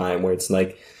same time, where it's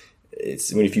like, I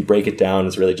mean, if you break it down,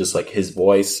 it's really just like his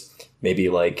voice, maybe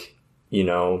like, you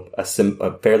know, a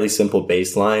fairly simple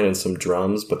bass line and some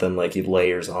drums, but then like he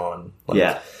layers on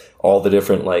like all the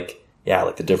different like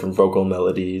the different vocal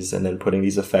melodies, and then putting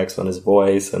these effects on his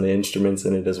voice and the instruments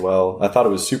in it as well. I thought it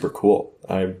was super cool.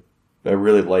 I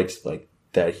really liked like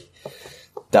that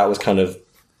was kind of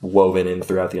woven in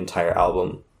throughout the entire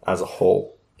album as a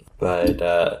whole. But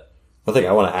one thing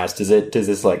I want to ask, does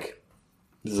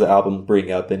the album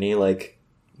bring up any like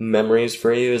memories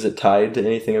for you? Is it tied to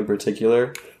anything in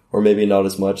particular? Or maybe not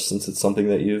as much, since it's something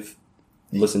that you've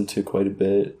listened to quite a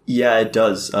bit. Yeah, it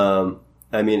does.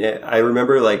 I mean, I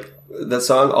remember like that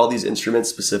song, All These Instruments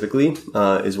specifically,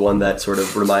 is one that sort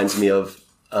of reminds me of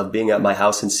being at my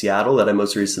house in Seattle that I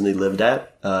most recently lived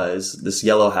at, is this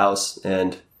yellow house.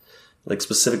 And like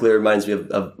specifically reminds me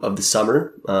of the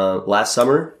summer, last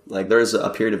summer. Like there was a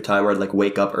period of time where I'd like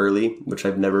wake up early, which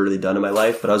I've never really done in my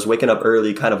life, but I was waking up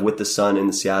early kind of with the sun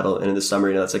in Seattle, and in the summer,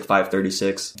 you know, it's like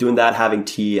 5:36, doing that, having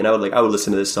tea. And I would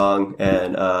listen to this song,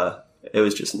 and, it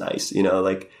was just nice, you know,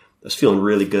 like I was feeling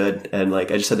really good. And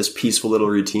like, I just had this peaceful little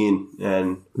routine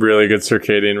and really good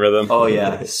circadian rhythm. Oh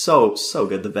yeah. So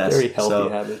good. The best. Very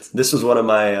healthy habits. This was one of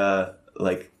my,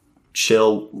 like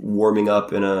chill warming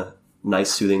up in a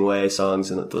nice soothing way songs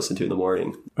and to listen to in the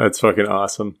morning. That's fucking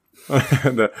awesome.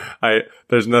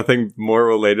 There's nothing more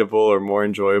relatable or more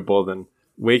enjoyable than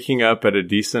waking up at a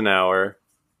decent hour,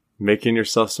 making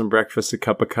yourself some breakfast, a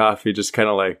cup of coffee, just kind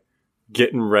of like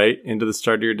getting right into the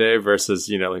start of your day versus,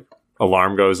 you know, like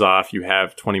alarm goes off, you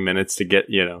have 20 minutes to get,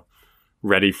 you know,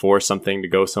 ready for something to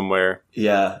go somewhere.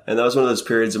 Yeah. And that was one of those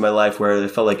periods in my life where I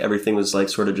felt like everything was like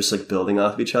sort of just like building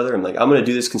off each other. I'm like, I'm going to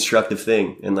do this constructive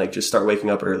thing and like just start waking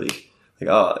up early. Like,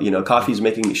 oh, coffee's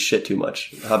making me shit too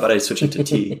much. How about I switch it to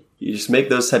tea? You just make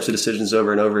those types of decisions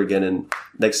over and over again. And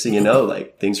next thing you know,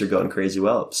 like things are going crazy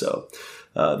well. So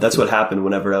that's what happened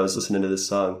whenever I was listening to this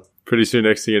song. Pretty soon,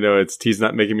 next thing you know, it's tea's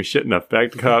not making me shit enough.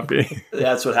 Back to coffee.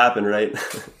 That's what happened, right?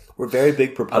 We're very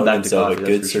big proponents of a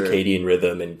good sure. circadian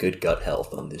rhythm and good gut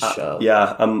health on this show.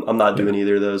 Yeah, I'm not doing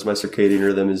either of those. My circadian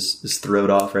rhythm is throwed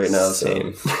off right now.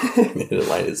 Same. The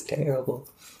line is terrible.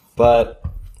 But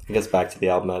I guess back to the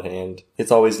album at hand.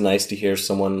 It's always nice to hear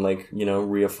someone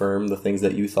reaffirm the things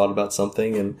that you thought about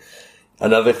something. And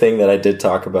another thing that I did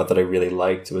talk about that I really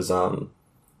liked was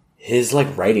his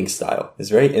writing style. It's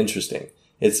very interesting.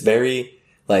 It's very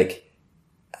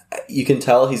you can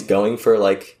tell he's going for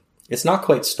it's not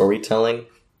quite storytelling,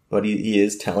 but he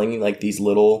is telling these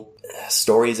little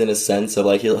stories in a sense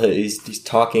of he's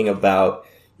talking about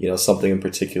something in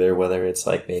particular, whether it's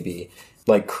maybe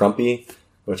Crumpy,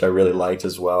 which I really liked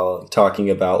as well,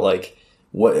 talking about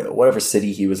whatever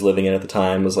city he was living in at the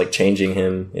time was changing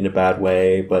him in a bad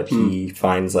way, but he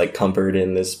finds comfort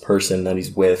in this person that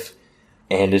he's with.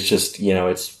 And it's just,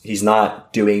 he's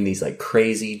not doing these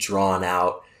crazy drawn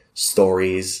out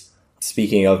stories.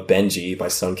 Speaking of Benji by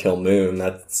Sun Kill Moon,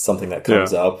 that's something that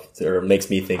comes up or makes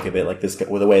me think of it this guy,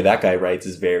 the way that guy writes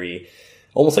is very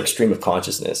almost stream of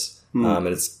consciousness. And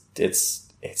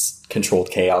it's controlled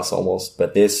chaos almost,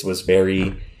 but this was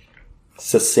very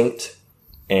succinct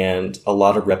and a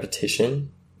lot of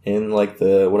repetition in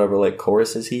the whatever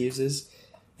choruses he uses.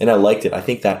 And I liked it. I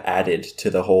think that added to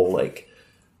the whole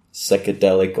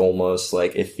psychedelic, almost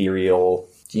ethereal,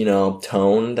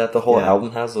 tone that the whole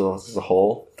album has as a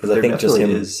whole. Because I think just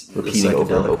him repeating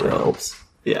over and over helps.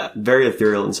 Yeah, very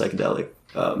ethereal and psychedelic.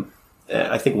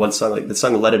 I think one song, the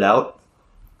song Let It Out,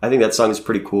 I think that song is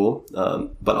pretty cool.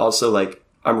 But also,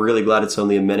 I'm really glad it's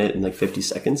only a minute and 50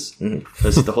 seconds.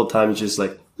 Because the whole time it's just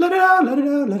let it out, let it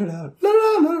out, let it out, let it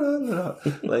out, let it out,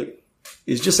 let it out.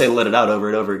 He's just saying let it out over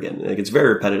and over again. It's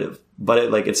very repetitive,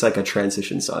 but it's a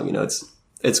transition song.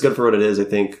 It's good for what it is, I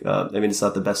think. It's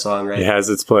not the best song, right? It has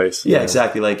its place. Yeah,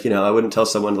 exactly. I wouldn't tell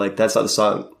someone, that's not the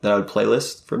song that I would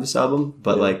playlist from this album.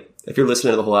 But, if you're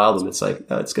listening to the whole album, it's oh,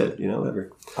 it's good,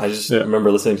 whatever. I just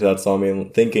remember listening to that song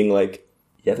and thinking,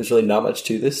 there's really not much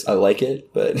to this. I like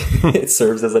it, but it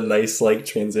serves as a nice,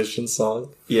 transition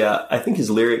song. Yeah, I think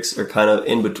his lyrics are kind of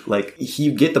in between.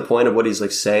 You get the point of what he's,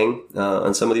 saying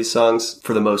on some of these songs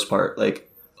for the most part.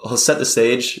 He'll set the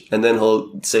stage and then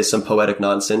he'll say some poetic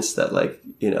nonsense that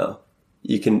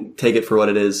you can take it for what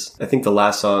it is. I think the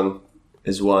last song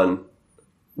is one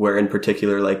where in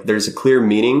particular, there's a clear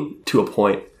meaning to a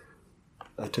point.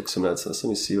 I took some notes. Let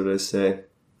me see what I say.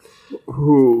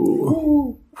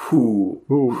 Who.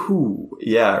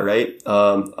 Yeah, right.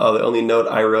 The only note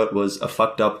I wrote was a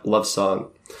fucked up love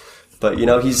song. But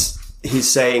he's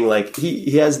saying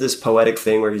he has this poetic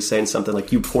thing where he's saying something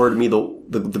you poured me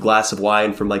the glass of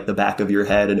wine from the back of your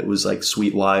head and it was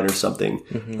sweet wine or something.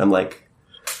 Mm-hmm. I'm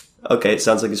okay, it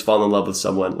sounds like he's fallen in love with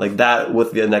someone that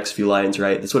with the next few lines,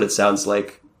 right? That's what it sounds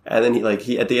like. And then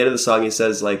he at the end of the song, he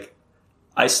says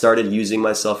I started using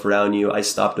myself around you. I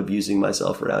stopped abusing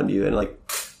myself around you. And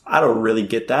I don't really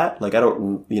get that. I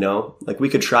don't, we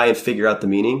could try and figure out the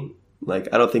meaning. I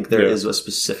don't think there is a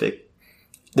specific,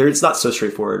 it's not so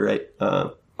straightforward, right?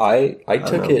 I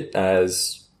took it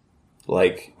as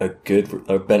a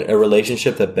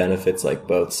relationship that benefits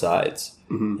both sides.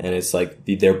 Mm-hmm. And it's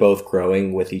they're both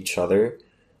growing with each other.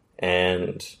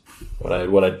 And what I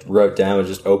wrote down was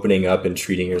just opening up and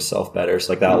treating yourself better.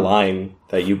 So that line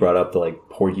that you brought up,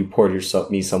 you poured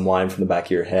me some wine from the back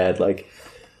of your head.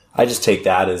 I just take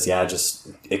that as, just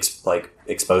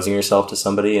exposing yourself to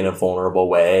somebody in a vulnerable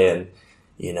way and,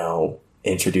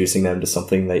 introducing them to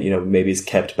something that, maybe is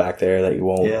kept back there that you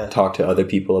won't talk to other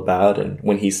people about. And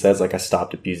when he says I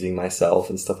stopped abusing myself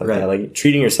and stuff like that,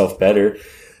 treating yourself better.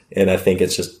 And I think it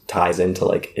just ties into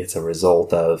it's a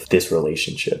result of this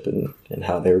relationship and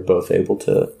how they were both able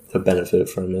to benefit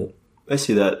from it. I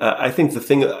see that. I think the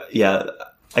thing,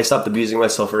 I stopped abusing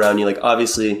myself around you.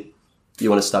 Obviously you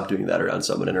want to stop doing that around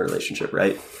someone in a relationship,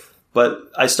 right?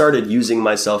 But I started using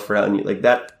myself around you.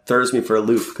 That throws me for a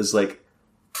loop because I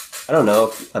don't know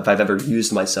if I've ever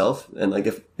used myself. And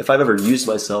if I've ever used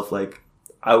myself,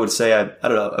 I would say, I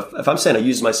don't know, if I'm saying I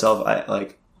used myself,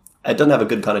 it doesn't have a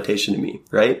good connotation to me,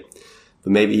 right?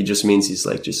 But maybe he just means he's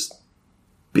just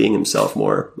being himself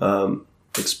more,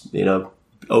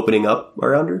 opening up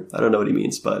around her. I don't know what he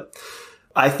means, but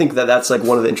I think that that's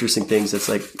one of the interesting things that's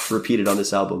repeated on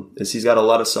this album is he's got a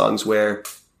lot of songs where,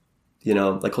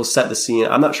 he'll set the scene.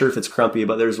 I'm not sure if it's Crumpy,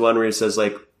 but there's one where he says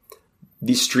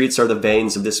these streets are the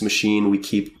veins of this machine we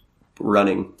keep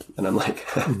running. And I'm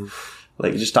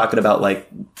just talking about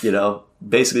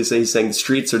basically he's saying the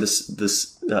streets are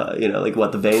this like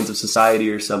what, the veins of society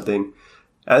or something.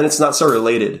 And it's not so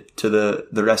related to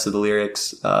the rest of the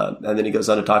lyrics. And then he goes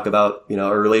on to talk about,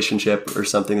 a relationship or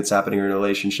something that's happening in a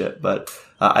relationship. But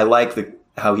I like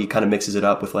how he kind of mixes it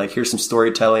up with like, here's some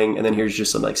storytelling, and then here's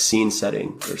just some like scene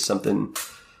setting or something,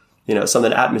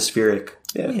 something atmospheric.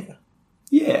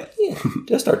 Yeah.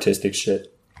 Just artistic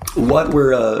shit. What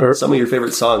were some of your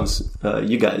favorite songs,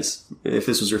 you guys? If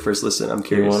this was your first listen, I'm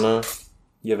curious.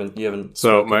 You haven't.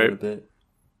 So a bit.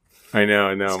 I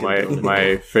know.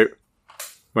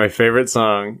 My favorite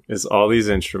song is All These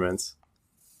Instruments,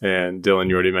 and Dylan,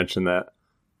 you already mentioned that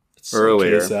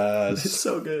earlier. It's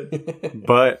so good.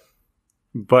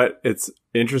 but it's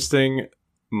interesting.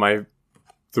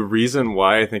 The reason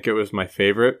why I think it was my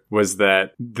favorite was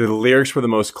that the lyrics were the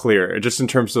most clear, just in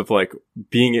terms of like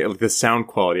being like the sound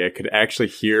quality. I could actually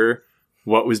hear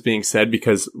what was being said,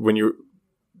 because when you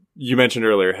mentioned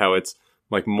earlier how it's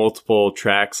like multiple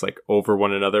tracks like over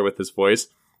one another with his voice.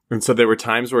 And so there were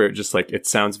times where it just like, it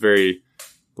sounds very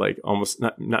like almost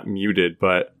not muted,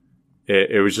 but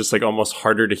it was just like almost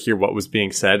harder to hear what was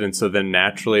being said. And so then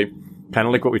naturally, kind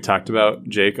of like what we talked about,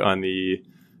 Jake, on the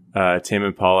Tame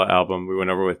Impala album we went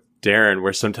over with Darren,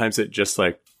 where sometimes it just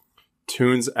like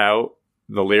tunes out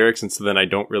the lyrics. And so then I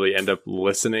don't really end up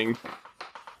listening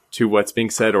to what's being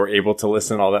said or able to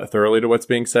listen all that thoroughly to what's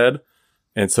being said.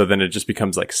 And so then it just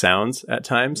becomes like sounds at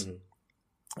times.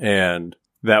 Mm-hmm. And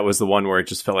that was the one where it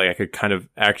just felt like I could kind of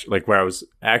where I was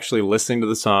actually listening to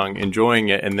the song, enjoying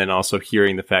it, and then also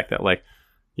hearing the fact that like,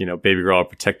 Baby Girl, I'll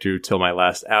Protect You Till My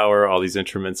Last Hour, all these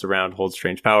instruments around hold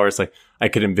strange powers. Like I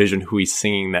could envision who he's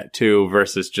singing that to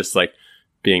versus just like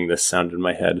being this sound in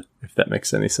my head, if that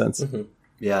makes any sense. Mm-hmm.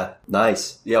 Yeah.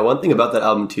 Nice. Yeah. One thing about that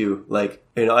album too, like,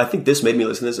 I think this made me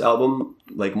listen to this album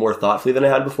like more thoughtfully than I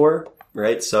had before.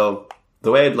 Right. So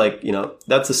the way I'd like,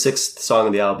 that's the 6th song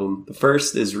of the album. The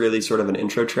first is really sort of an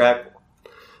intro track.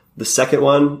 The second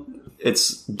one,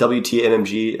 it's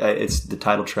WTMMG. It's the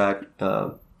title track.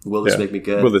 Will This Make Me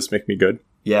Good? Will This Make Me Good?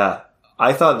 Yeah.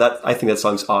 I think that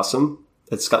song's awesome.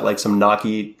 It's got like some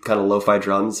knocky kind of lo-fi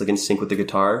drums, like in sync with the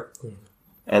guitar.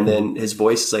 And then his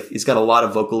voice is like, he's got a lot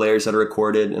of vocal layers that are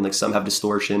recorded, and like some have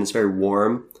distortion. It's very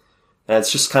warm. And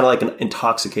it's just kind of like an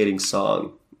intoxicating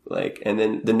song. Like, and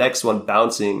then the next one,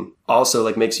 Bouncing, also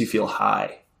like makes you feel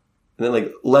high. And then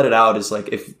like Let It Out is like,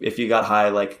 if you got high,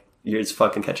 like it's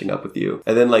fucking catching up with you.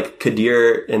 And then like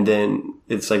Kadir, and then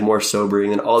it's like more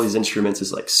sobering. And All These Instruments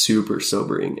is like super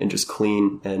sobering and just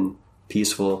clean and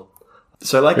peaceful.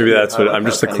 So I like, maybe that's what I'm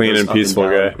just a clean and peaceful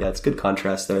guy. Yeah, it's good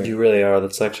contrast there. You really are.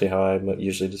 That's actually how I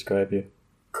usually describe you.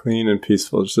 Clean and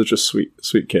peaceful. Just such a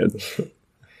sweet kid.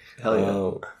 Hell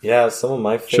yeah. Yeah, some of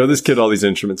my favorites. Show this kid all these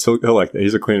instruments. He'll like that.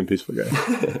 He's a clean and peaceful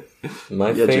guy.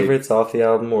 My favorites off the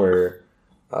album were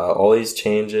All These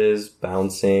Changes,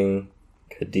 Bouncing,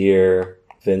 Kadir,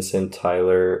 Vincent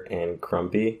Tyler, and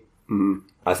Crumpy. Mm-hmm.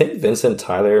 I think Vincent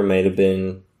Tyler might have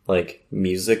been, like,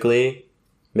 musically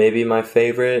maybe my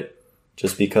favorite,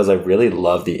 just because I really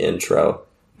love the intro.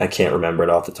 I can't remember it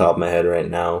off the top of my head right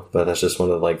now, but that's just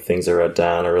one of the like things I wrote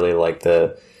down. I really like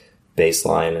the bass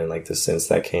line and like the synths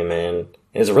that came in.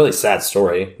 It's a really sad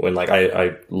story when like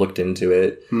I looked into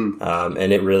it.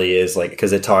 And it really is like,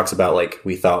 because it talks about like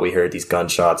we thought we heard these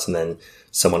gunshots, and then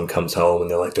someone comes home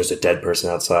and they're like, there's a dead person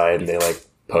outside, and they like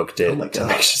poked it to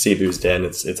actually see if he was dead. And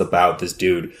it's about this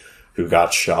dude who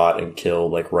got shot and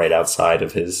killed like right outside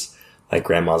of his like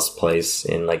grandma's place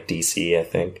in like DC, I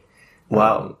think.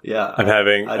 Wow. Yeah.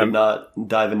 I did not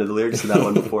dive into the lyrics of that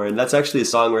one before. And that's actually a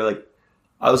song where like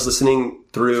I was listening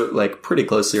through like pretty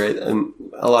closely, right? And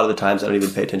a lot of the times I don't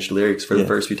even pay attention to lyrics for the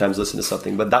first few times I listen to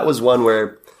something. But that was one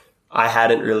where I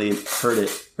hadn't really heard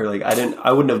it, or like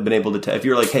I wouldn't have been able to tell. If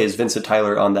you were like, hey, is Vincent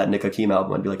Tyler on that Nick Hakim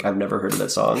album? I'd be like, I've never heard of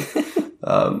that song.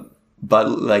 But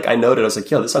like I noted, I was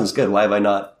like, yo, this song's good. Why have I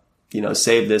not,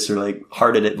 saved this or like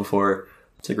hearted it before?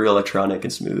 It's like real electronic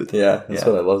and smooth. Yeah, that's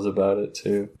what I loved about it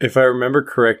too. If I remember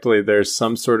correctly, there's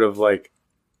some sort of like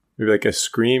maybe like a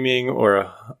screaming or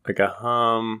a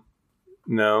hum.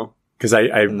 No, because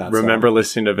I remember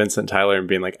listening to Vincent Tyler and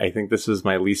being like, I think this is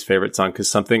my least favorite song, because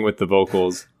something with the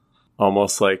vocals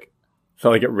almost like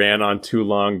felt like it ran on too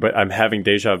long. But I'm having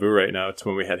deja vu right now to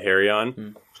when we had Harry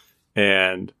on,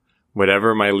 and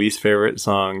whatever my least favorite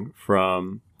song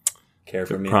from Care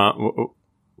for Me.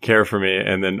 Care for Me,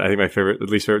 and then I think my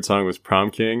least favorite song was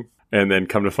Prom King, and then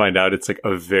come to find out it's like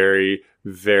a very,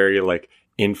 very like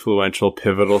influential,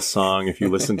 pivotal song if you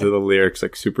listen to the lyrics,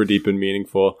 like super deep and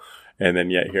meaningful. And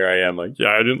then yet here I am like, yeah,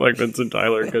 I didn't like Vincent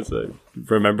Tyler because I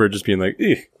remember just being like,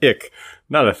 ick,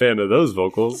 not a fan of those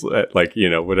vocals. Like, you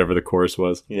know, whatever the chorus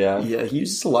was. Yeah. Yeah, he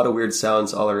uses a lot of weird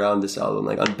sounds all around this album.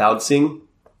 Like on Bouncing,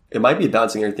 it might be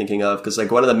Bouncing you're thinking of, because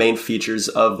like one of the main features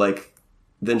of like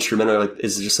the instrumental like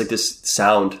is just like this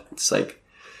sound. It's like,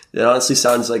 it honestly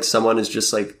sounds like someone is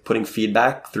just like putting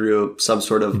feedback through some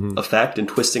sort of effect and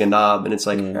twisting a knob, and it's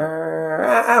like,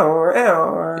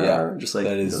 Yeah, just like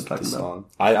that is you know what I'm talking the about. song.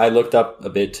 I looked up a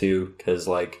bit too, because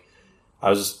like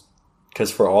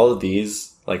because for all of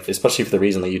these, like especially for the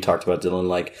reason that you talked about, Dylan,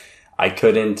 like I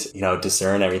couldn't, you know,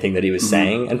 discern everything that he was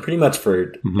saying, and pretty much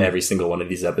for every single one of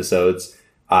these episodes,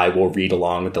 I will read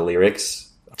along with the lyrics.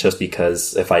 Just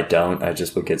because if I don't, I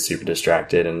just would get super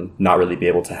distracted and not really be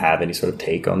able to have any sort of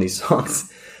take on these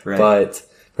songs. Right. But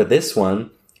for this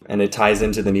one, and it ties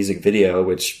into the music video,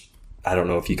 which I don't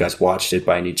know if you guys watched it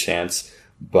by any chance,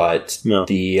 but No.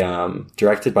 the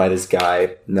directed by this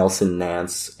guy, Nelson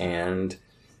Nance, and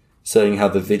saying how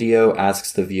the video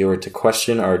asks the viewer to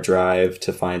question our drive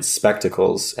to find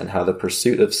spectacles and how the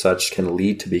pursuit of such can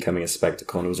lead to becoming a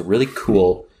spectacle. And it was a really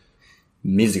cool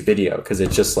music video because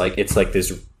it's just like, it's like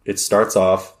this, it starts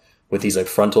off with these like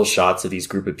frontal shots of these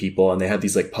group of people, and they have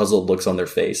these like puzzled looks on their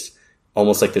face,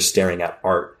 almost like they're staring at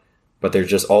art, but they're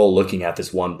just all looking at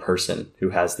this one person who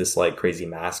has this like crazy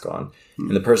mask on.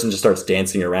 And the person just starts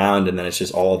dancing around, and then it's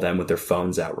just all of them with their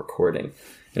phones out recording.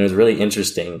 And it was really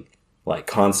interesting like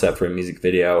concept for a music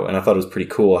video. And I thought it was pretty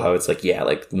cool how it's like, yeah,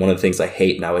 like one of the things I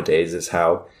hate nowadays is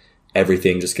how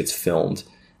everything just gets filmed,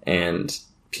 and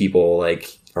people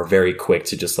like are very quick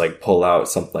to just like pull out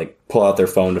their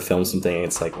phone to film something. And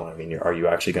it's like, well, I mean, are you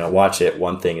actually going to watch it?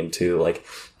 One thing, and two, like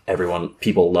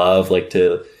people love like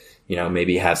to, you know,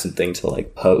 maybe have something to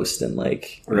like post and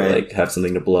like, or, Right. like have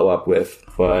something to blow up with.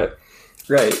 But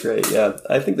Right, yeah.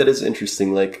 I think that is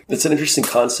interesting. Like, it's an interesting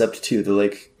concept too, that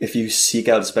like, if you seek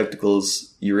out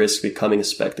spectacles, you risk becoming a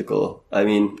spectacle. I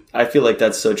mean, I feel like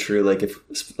that's so true. Like,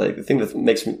 the thing that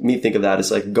makes me think of that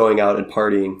is like going out and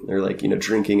partying, or like, you know,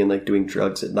 drinking and like doing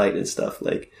drugs at night and stuff.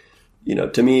 Like, you know,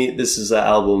 to me, this is an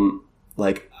album,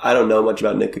 like, I don't know much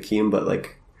about Nick Hakim, but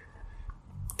like,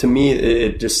 to me,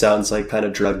 it just sounds like kind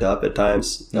of drugged up at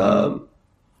times.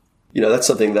 You know, that's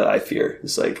something that I fear.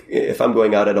 It's like, if I'm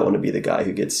going out, I don't want to be the guy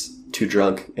who gets too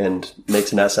drunk and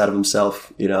makes an ass out of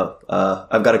himself. You know,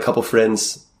 I've got a couple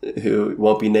friends who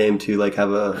won't be named who like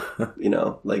have a, you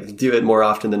know, like do it more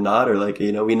often than not, or like,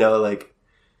 you know, we know like,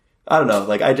 I don't know,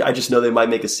 like I just know they might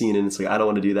make a scene, and it's like, I don't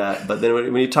want to do that. But then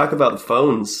when you talk about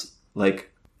phones,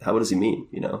 like, what does he mean?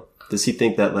 You know, does he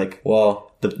think that like,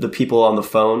 well, the people on the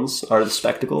phones are the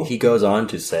spectacle? he goes on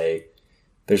to say,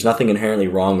 there's nothing inherently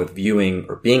wrong with viewing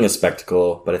or being a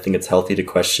spectacle, but I think it's healthy to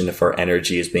question if our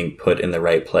energy is being put in the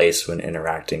right place when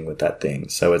interacting with that thing.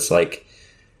 So it's like,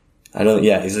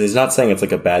 he's not saying it's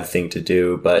like a bad thing to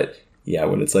do, but yeah,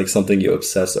 when it's like something you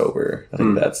obsess over, I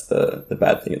think that's the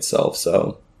bad thing itself.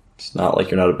 So it's not like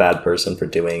you're not a bad person for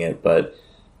doing it, but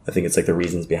I think it's like the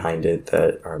reasons behind it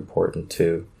that are important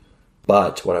too.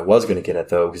 But what I was going to get at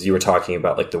though, because you were talking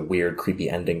about like the weird, creepy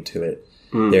ending to it,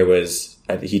 there was,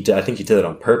 I think he did it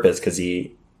on purpose, because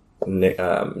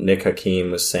Nick Hakim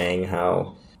was saying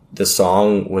how the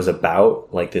song was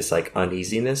about like this like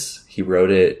uneasiness. He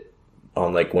wrote it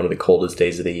on like one of the coldest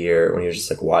days of the year when he was just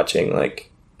like watching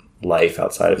like life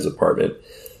outside of his apartment.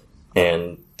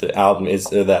 And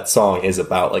that song is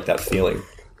about like that feeling.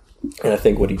 And I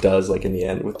think what he does like in the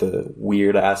end with the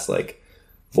weird ass like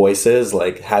voices,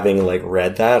 like having like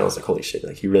read that, I was like, holy shit,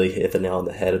 like he really hit the nail on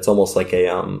the head. It's almost like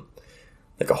a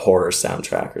horror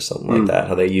soundtrack or something like that.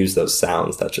 How they use those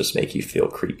sounds that just make you feel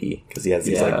creepy, because he has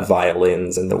these like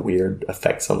violins and the weird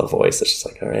effects on the voice. It's just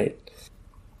like, all right,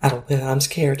 I'm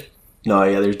scared. No,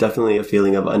 yeah, there's definitely a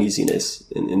feeling of uneasiness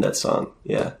in that song.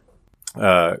 Yeah.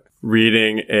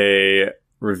 Reading a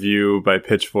review by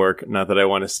Pitchfork, not that I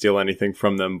want to steal anything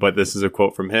from them, but this is a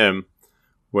quote from him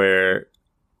where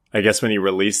I guess when he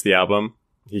released the album,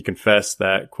 he confessed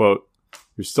that, quote,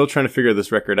 "We're still trying to figure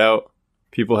this record out.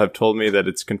 People have told me that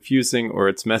it's confusing or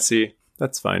it's messy.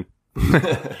 That's fine."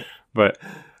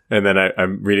 And then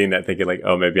I'm reading that thinking like,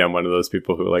 oh, maybe I'm one of those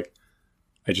people who like,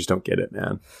 I just don't get it,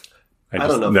 man. I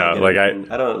don't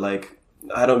know.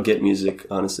 I don't get music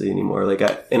honestly anymore. Like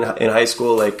in high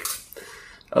school, like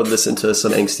I would listen to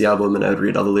some angsty album and I would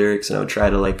read all the lyrics and I would try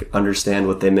to like understand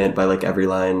what they meant by like every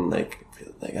line. Like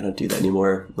I don't do that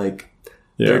anymore. Like,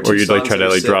 yeah, or you'd like try to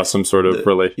like draw some sort of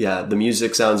relation. Yeah, the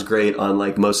music sounds great on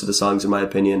like most of the songs, in my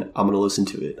opinion. I'm gonna listen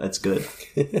to it. That's good.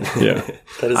 Yeah,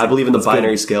 I believe in the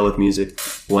binary scale with music.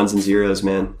 Ones and zeros,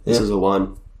 man. This is a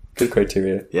one. Good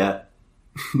criteria. Yeah,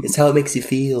 It's how it makes you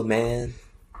feel, man.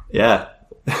 yeah.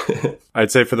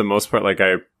 I'd say for the most part, like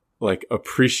I like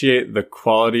appreciate the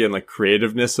quality and like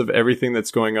creativeness of everything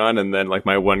that's going on. And then like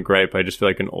my one gripe, I just feel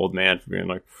like an old man for being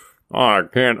like, oh, I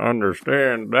can't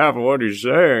understand half of what he's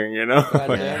saying, you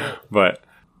know? But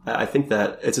I think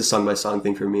that it's a song by song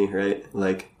thing for me, right?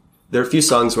 Like there are a few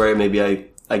songs where maybe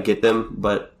I get them,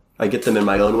 but I get them in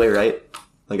my own way, right?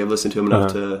 Like I've listened to them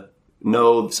enough to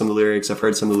know some of the lyrics. I've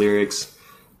heard some of the lyrics.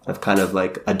 I've kind of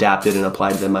like adapted and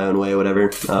applied them my own way or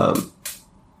whatever.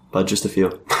 But just a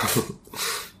few.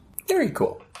 Very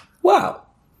cool. Wow.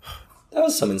 That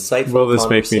was some insightful will this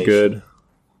make me good?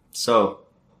 So,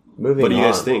 Moving what do you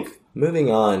on. guys think? Moving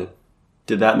on.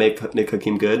 Did that make Nick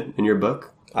Hakim good in your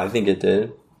book? I think it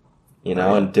did. You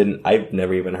know, and I've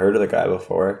never even heard of the guy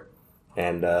before.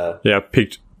 And, Yeah,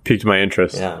 piqued my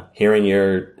interest. yeah, hearing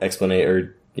your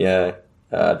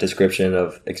description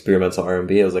of experimental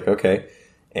R&B, I was like, okay.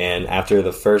 And after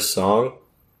the first song,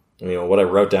 you know, what I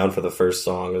wrote down for the first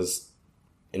song is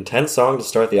intense song to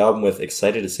start the album with,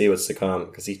 excited to see what's to come,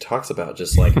 because he talks about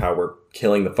just like how we're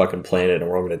killing the fucking planet and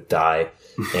we're all going to die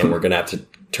and we're going to have to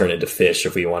turn into fish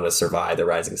if we want to survive the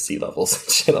rising sea levels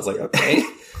and shit. I was like, okay.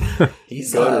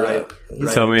 He's Going right.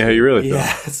 Tell me how you really feel.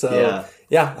 Yeah, so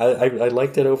I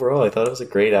liked it overall. I thought it was a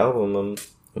great album.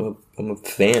 I'm a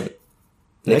fan.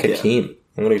 Nick Heck yeah. Hakim.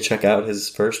 I'm going to check out his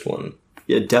first one.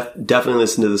 Yeah, definitely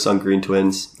listen to the song Green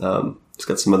Twins. It's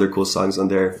got some other cool songs on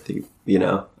there. I think, you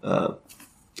know,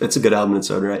 it's a good album in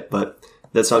its own right. But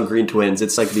that song Green Twins,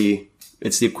 it's like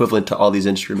it's the equivalent to all these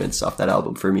instruments off that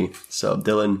album for me. So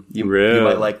Dylan, you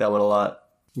might like that one a lot.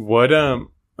 What I'm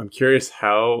curious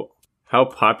how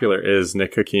popular is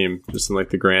Nick Hakim just in like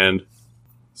the grand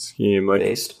scheme, like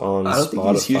Based on I don't think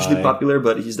he's hugely popular,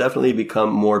 but he's definitely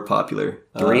become more popular.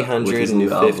 With his new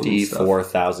album and stuff.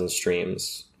 354,000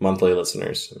 streams, monthly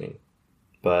listeners. I mean,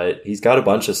 but he's got a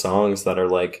bunch of songs that are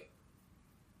like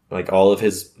all of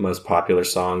his most popular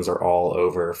songs are all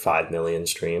over 5 million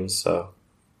streams. So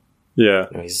yeah,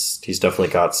 you know, he's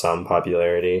definitely got some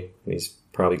popularity. He's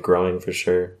probably growing for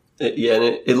sure. And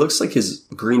it looks like his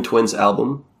Green Twins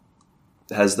album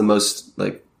has the most,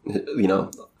 like, you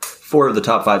know, 4 of the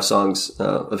top 5 songs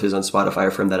of his on Spotify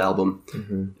are from that album.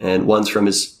 Mm-hmm. And one's from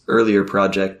his earlier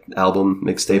project album,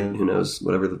 mixtape, who knows,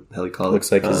 whatever the hell he called it.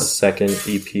 Looks like his second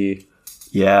EP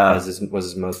Yeah. was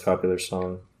his most popular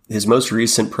song. His most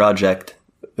recent project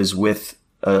is with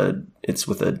it's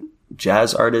with a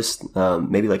jazz artist,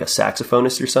 maybe like a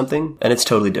saxophonist or something. And it's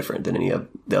totally different than any of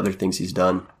the other things he's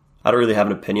done. I don't really have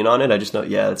an opinion on it. I just know,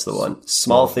 yeah, that's the one.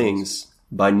 Small Things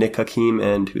by Nick Hakim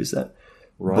and who's that?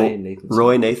 Roy Nathanson.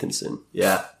 Roy Nathanson.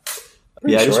 Yeah.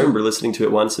 Pretty I just short. remember listening to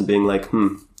it once and being like,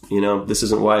 you know, this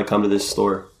isn't why I come to this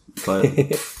store. But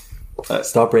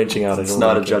Stop branching out. it's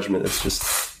not a judgment. It's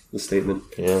just a statement.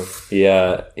 Yeah. He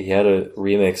had a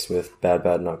remix with Bad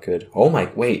Bad Not Good. Oh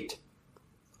my, wait.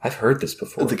 I've heard this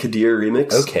before. The Kadir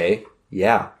remix? Okay.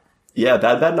 Yeah. Yeah,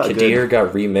 Bad Bad Not Kadir Good.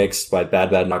 got remixed by Bad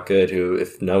Bad Not Good, who,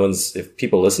 if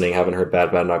people listening haven't heard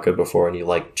Bad Bad Not Good before and you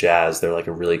like jazz, they're like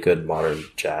a really good modern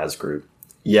jazz group.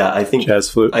 Yeah, I think jazz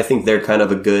flute. I think they're kind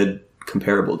of a good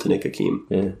comparable to Nick Hakim.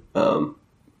 Yeah.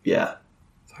 Yeah.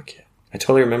 Fuck yeah. I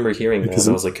totally remember hearing that. Because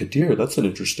And I was like, Kadir, that's an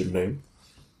interesting name.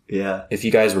 Yeah. If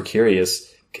you guys were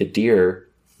curious, Kadir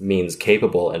means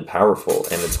capable and powerful,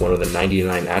 and it's one of the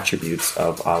 99 attributes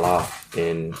of Allah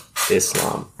in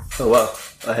Islam. Oh, wow.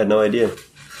 I had no idea.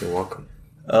 You're welcome.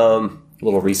 Yeah,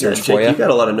 Little research Jake, for you. you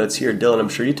got a lot of notes here. Dylan, I'm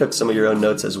sure you took some of your own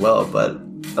notes as well, but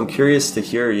I'm curious to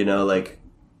hear, you know, like,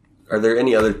 are there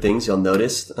any other things you'll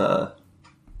notice on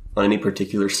any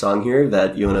particular song here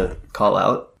that you want to call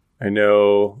out? I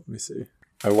know. Let me see.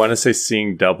 I want to say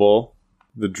Seeing Double.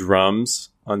 The drums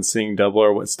on Seeing Double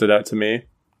are what stood out to me.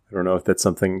 I don't know if that's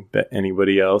something that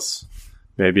anybody else.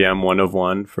 Maybe I'm one of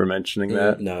one for mentioning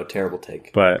that. No, terrible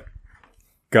take. But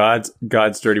God's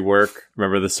Dirty Work.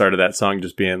 Remember the start of that song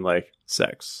just being like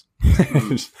sex.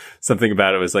 Something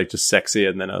about it was like just sexy.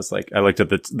 And then I was like, I looked at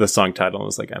the song title and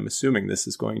was like, I'm assuming this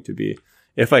is going to be,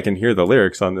 if I can hear the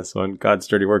lyrics on this one, God's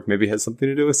Dirty Work maybe has something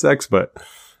to do with sex, but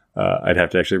I'd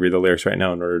have to actually read the lyrics right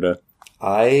now in order to.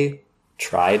 I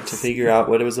tried to figure out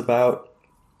what it was about,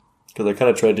 because I kind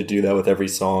of tried to do that with every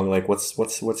song. Like,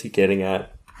 what's he getting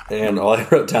at? And all I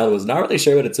wrote down was not really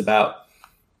sure what it's about.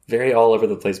 Very all over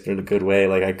the place, but in a good way.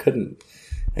 Like I couldn't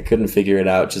figure it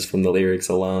out just from the lyrics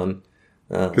alone.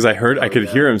 Because I could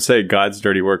hear him say God's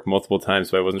dirty work multiple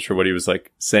times, but I wasn't sure what he was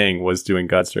like saying was doing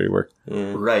God's dirty work.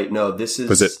 Right. No, this is...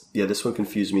 Was it? Yeah, this one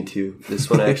confused me too. This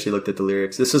one I actually looked at the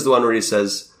lyrics. This is the one where he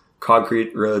says,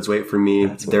 concrete roads wait for me.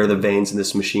 They're the veins in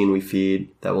this machine we feed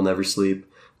that will never sleep.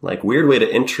 Like, weird way to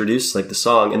introduce like the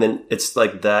song. And then it's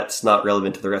like, that's not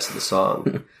relevant to the rest of the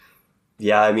song.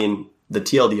 Yeah, I mean, the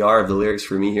TLDR of the lyrics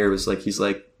for me here was like, he's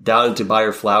like down to buy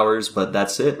her flowers, but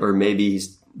that's it. Or maybe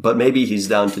he's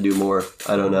down to do more.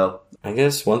 I don't know. I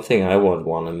guess one thing I would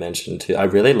want to mention too, I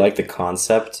really like the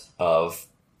concept of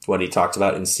what he talked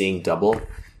about in Seeing Double,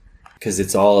 because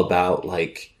it's all about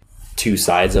like two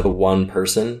sides of a one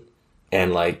person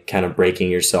and like kind of breaking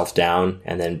yourself down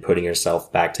and then putting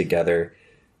yourself back together.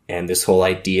 And this whole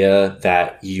idea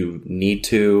that you need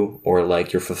to, or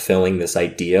like you're fulfilling this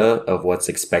idea of what's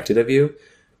expected of you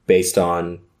based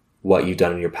on what you've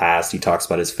done in your past. He talks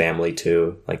about his family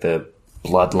too, like the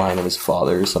bloodline of his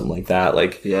father or something like that.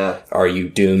 Like, Yeah. are you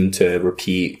doomed to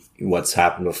repeat what's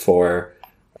happened before?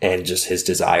 And just his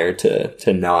desire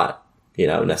to not,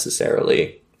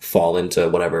 necessarily fall into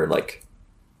whatever like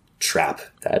trap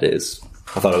that is.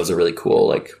 I thought it was a really cool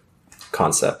like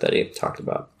concept that he talked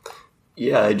about.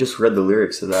 Yeah, I just read the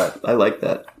lyrics of that. I like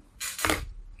that.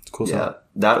 It's cool. Yeah,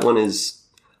 that one is,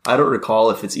 I don't recall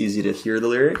if it's easy to hear the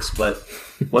lyrics, but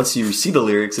once you see the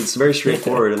lyrics, it's very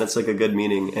straightforward and that's like a good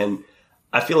meaning. And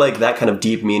I feel like that kind of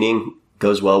deep meaning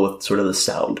goes well with sort of the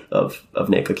sound of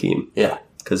Nick Hakim. Yeah.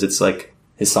 Because it's like,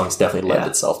 His songs definitely lend Yeah.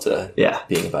 itself to Yeah.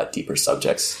 being about deeper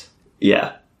subjects.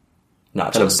 yeah,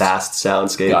 Not kind of just vast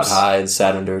soundscapes. got high and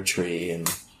sat under a tree and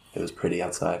it was pretty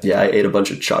outside. Yeah, I ate a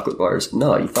bunch of chocolate bars.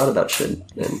 No, you thought about shit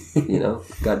and,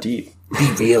 got deep.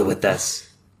 Be real with us.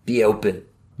 Be open.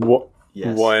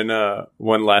 Yes.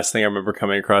 One last thing I remember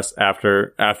coming across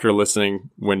after listening,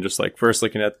 when just like first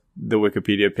looking at the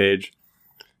Wikipedia page,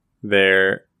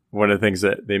 one of the things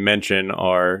that they mention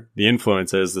are the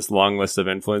influences, this long list of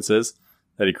influences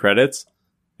that he credits.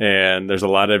 And there's a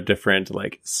lot of different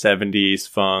like 70s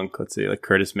funk. Let's see, like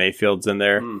Curtis Mayfield's in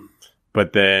there.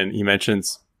 But then he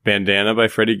mentions Bandana by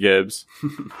Freddie Gibbs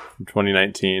from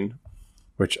 2019,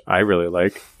 which I really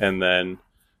like. And then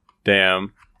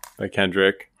Damn by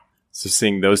Kendrick. So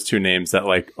seeing those two names, that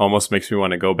like almost makes me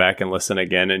want to go back and listen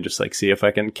again and just like see if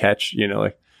I can catch,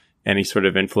 like any sort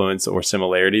of influence or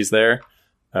similarities there.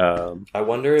 I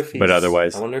wonder if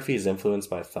he's influenced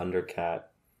by Thundercat,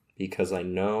 because I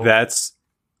know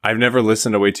I've never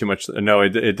listened to way too much. No,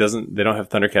 it doesn't. They don't have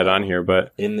Thundercat on here,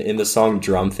 but in the song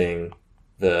Drum Thing,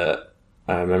 I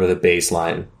remember the bass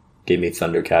line gave me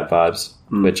Thundercat vibes,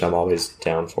 which I'm always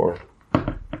down for.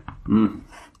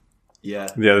 Yeah.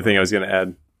 the other thing I was going to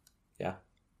add, Yeah.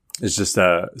 is just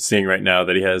seeing right now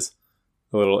that he has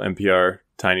a little NPR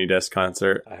Tiny Desk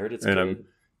concert. I heard it's And good.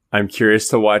 I'm curious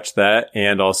to watch that,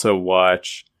 and also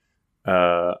watch.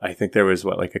 I think there was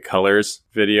like a Colors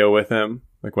video with him,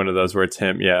 like one of those where it's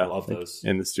him, I love those.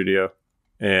 in the studio,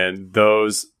 and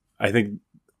those. I think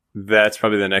that's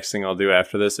probably the next thing I'll do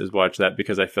after this is watch that,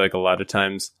 because I feel like a lot of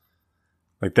times,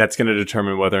 like that's going to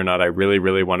determine whether or not I really,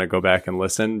 really want to go back and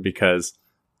listen, because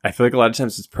I feel like a lot of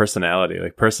times it's personality.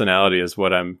 Like personality is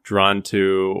what I'm drawn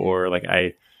to, or like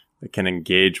I can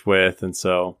engage with, and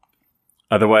so.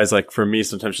 Otherwise, like for me,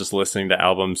 sometimes just listening to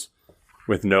albums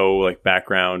with no like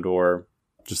background, or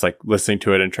just like listening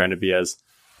to it and trying to be as,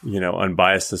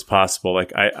 unbiased as possible.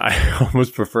 Like I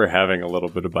almost prefer having a little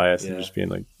bit of bias and just being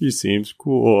like, he seems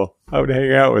cool. I would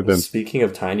hang out with him. Speaking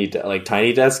of Tiny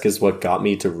Desk is what got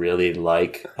me to really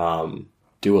like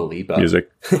Dua Lipa.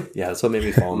 Music. Yeah, that's what made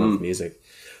me fall in love with music.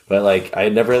 But like, I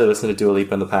had never really listened to Dua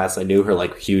Lipa in the past. I knew her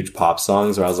like huge pop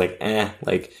songs where I was like,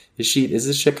 like, is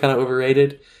this shit kind of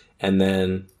overrated? And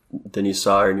then you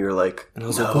saw her and you were like, I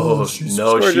was like, no, she's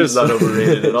she's not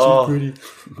overrated at all.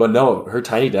 But no, her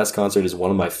Tiny Desk concert is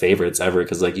one of my favorites ever,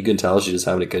 because like you can tell she's just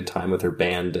having a good time with her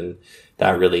band, and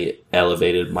that really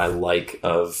elevated my like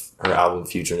of her album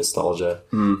Future Nostalgia.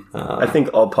 I think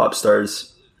all pop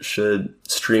stars should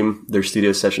stream their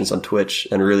studio sessions on Twitch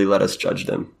and really let us judge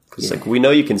them, because like we know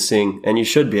you can sing and you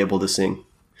should be able to sing,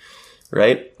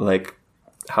 right? Like,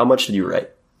 how much did you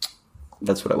write?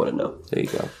 That's what I want to know. There you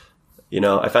go.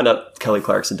 I found out Kelly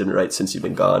Clarkson didn't write Since You've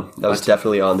Been Gone. That was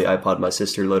definitely on the iPod my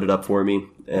sister loaded up for me.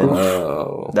 And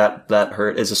that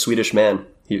hurt. It's a Swedish man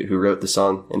who wrote the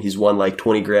song, and he's won like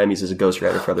 20 Grammys as a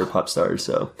ghostwriter for other pop stars.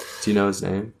 So, Do you know his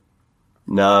name?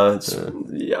 no, there's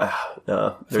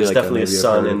like definitely a maybe I've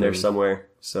son heard in there of him. somewhere.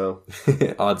 So,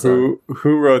 Odds on.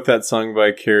 Who wrote that song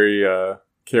by Carrie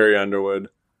Underwood?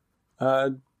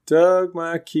 Dug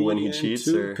my key When He Cheats,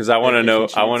 or because I want to If He know.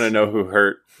 Cheats. I want to know who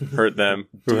hurt them.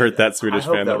 Who hurt that Swedish I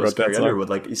hope band that that was wrote that Carrie song? Underwood.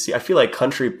 Like, you see, I feel like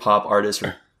country pop artists,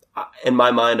 in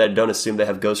my mind, I don't assume they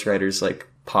have ghostwriters like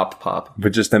pop.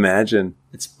 But just imagine.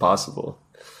 It's possible.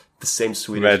 The same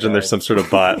Swedish Imagine guy. there's some sort of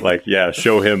bot like,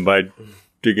 show him by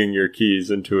digging your keys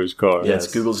into his car. Yeah, it's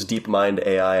Google's DeepMind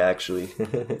AI, actually.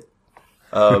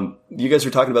 You guys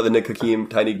were talking about the Nick Hakim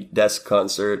Tiny Desk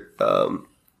concert.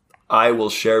 I will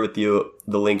share with you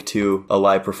the link to a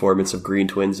live performance of Green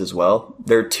Twins as well.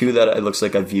 There are two that it looks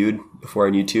like I viewed before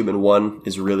on YouTube, and one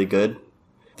is really good.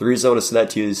 The reason I want to send that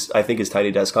to you is I think his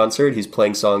Tiny Desk concert, he's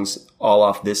playing songs all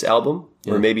off this album,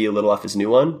 or maybe a little off his new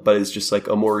one, but it's just like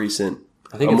a more recent,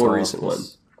 one.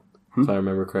 If I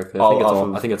remember correctly.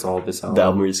 I think it's all this album. The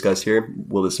album we discussed here.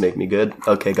 Will This Make Me Good?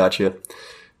 Okay, gotcha.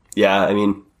 Yeah, I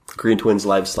mean, Green Twins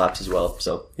live slaps as well.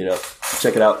 So,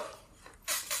 check it out.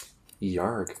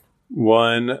 Yarg.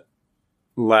 One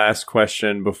last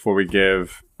question before we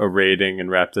give a rating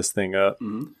and wrap this thing up.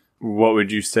 Mm-hmm. What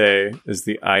would you say is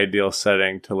the ideal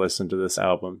setting to listen to this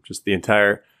album? Just the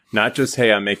entire, not just,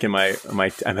 hey, I'm making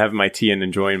I'm having my tea and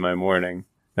enjoying my morning.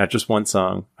 Not just one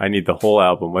song. I need the whole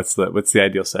album. What's the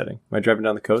ideal setting? Am I driving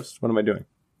down the coast? What am I doing?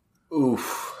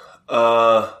 Oof.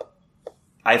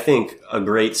 I think a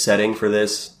great setting for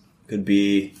this could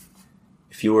be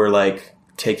if you were like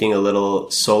taking a little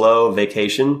solo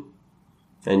vacation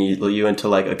and you went to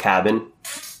like a cabin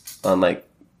on like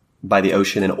by the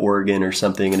ocean in Oregon or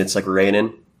something and it's like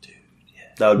raining. Dude, yeah.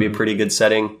 That would be a pretty good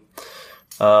setting.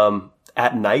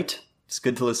 At night, it's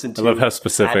good to listen to. I love how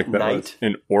specific that was.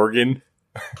 In Oregon.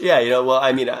 Yeah, well,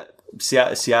 I mean,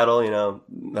 Seattle,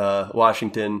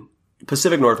 Washington,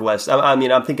 Pacific Northwest. I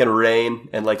mean, I'm thinking rain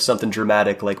and like something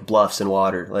dramatic, like bluffs and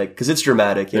water, like because it's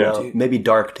dramatic, you know, maybe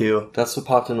dark too. That's what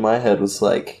popped into my head was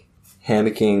like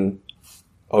hammocking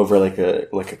over like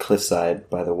a cliffside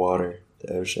by the water,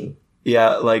 the ocean.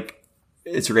 Yeah, like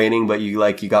it's raining, but you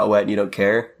got wet and you don't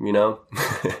care,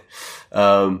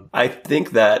 I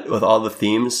think that with all the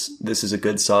themes, this is a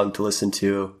good song to listen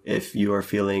to if you are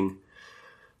feeling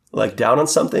like down on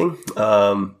something,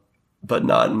 but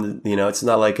not, it's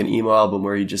not like an emo album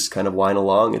where you just kind of whine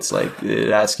along. It's like it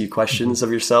asks you questions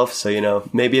of yourself. So,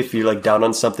 maybe if you're like down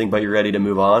on something, but you're ready to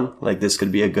move on, like this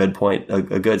could be a good point, a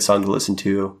good song to listen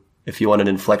to if you want an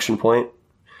inflection point.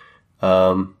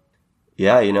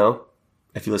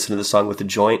 If you listen to the song with a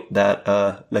joint, that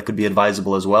could be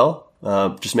advisable as well.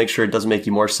 Just make sure it doesn't make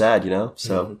you more sad,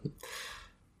 So,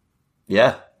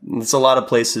 yeah, it's a lot of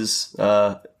places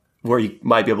where you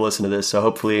might be able to listen to this. So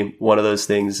hopefully one of those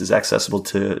things is accessible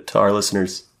to our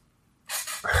listeners.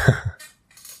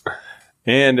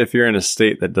 And if you're in a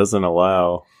state that doesn't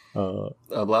allow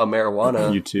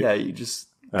marijuana, you just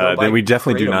then we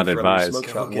definitely do not advise.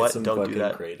 Don't do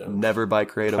that. Kratom. Never buy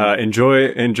Kratom.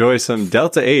 Enjoy some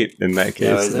Delta 8 in that case.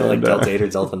 Yeah, isn't it like Delta 8 or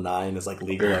Delta 9 is like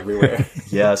legal everywhere?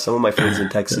 Yeah, some of my friends in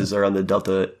Texas are on the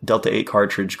Delta 8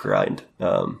 cartridge grind.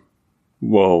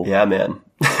 Whoa. Yeah, man.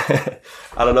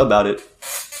 I don't know about it.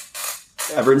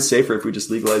 Everyone's safer if we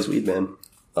just legalize weed, man.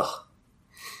 Ugh.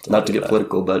 Not to get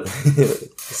political, but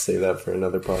say that for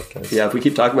another podcast. Yeah, if we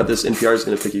keep talking about this, NPR is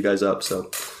going to pick you guys up,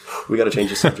 so we got to change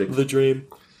the subject. The dream.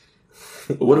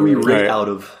 What do we rate out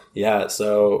of? Yeah,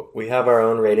 so we have our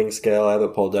own rating scale. I have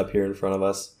it pulled up here in front of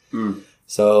us.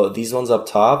 So these ones up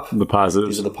top. The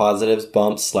positives. These are the positives.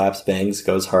 Bumps, slaps, bangs,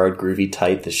 goes hard, groovy,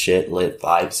 tight, the shit, lit,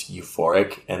 vibes,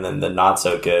 euphoric. And then the not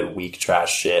so good, weak,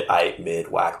 trash, shit,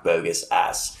 mid, whack, bogus,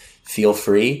 ass. Feel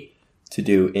free to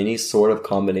do any sort of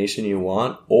combination you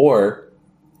want. Or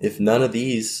if none of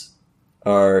these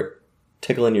are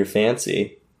tickling your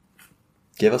fancy,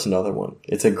 give us another one.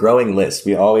 It's a growing list.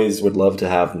 We always would love to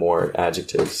have more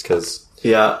adjectives because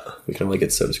we can only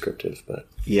get so descriptive. But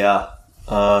yeah.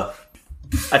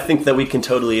 I think that we can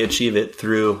totally achieve it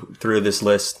through this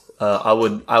list. I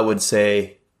would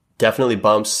say definitely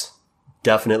bumps,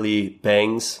 definitely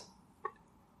bangs.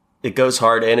 It goes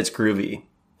hard and it's groovy.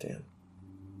 Damn.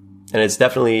 And it's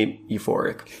definitely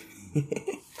euphoric.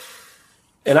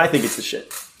 And I think it's the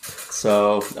shit.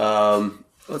 So,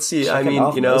 let's see. Check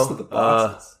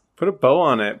put a bow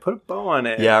on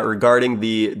it. Yeah, regarding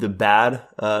the bad,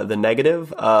 the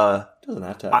negative, doesn't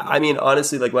have to I mean,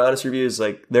 honestly, like my honest review is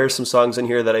like there are some songs in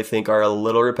here that I think are a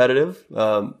little repetitive.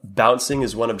 Bouncing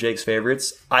is one of Jake's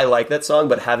favorites. I like that song,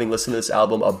 but having listened to this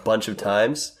album a bunch of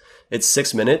times, it's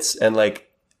 6 minutes, and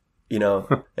like,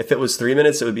 if it was 3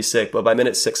 minutes, it would be sick. But by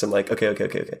minute 6, I'm like,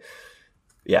 okay.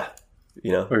 Yeah.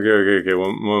 Okay.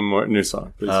 One more new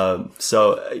song, please.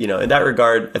 So, in that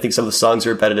regard, I think some of the songs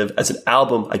are repetitive. As an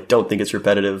album, I don't think it's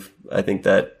repetitive. I think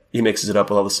that he mixes it up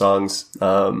with all the songs.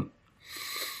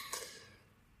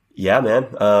 Yeah, man.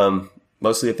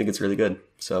 Mostly I think it's really good.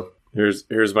 So here's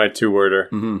my 2-worder.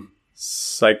 Mm-hmm.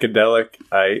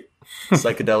 Psychedelic-ite.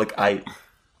 Psychedelic-ite.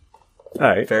 All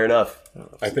right. Fair enough.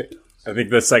 I think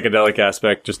the psychedelic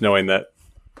aspect, just knowing that,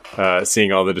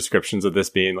 seeing all the descriptions of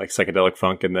this being like psychedelic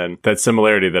funk, and then that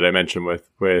similarity that I mentioned with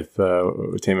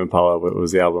Tame Impala. What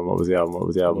was the album?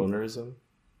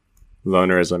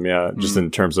 Lonerism, yeah. Just in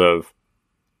terms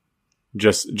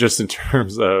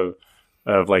of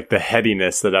of like the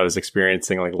headiness that I was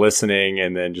experiencing, like listening,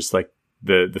 and then just like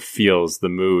the feels, the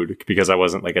mood, because I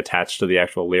wasn't like attached to the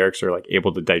actual lyrics or like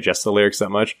able to digest the lyrics that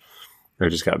much. I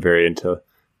just got very into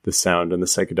the sound and the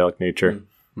psychedelic nature.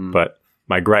 Mm-hmm. But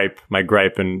my gripe,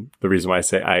 and the reason why I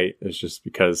say I is just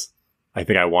because I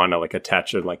think I want to like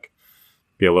attach and like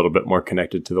be a little bit more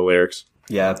connected to the lyrics.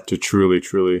 Yeah. To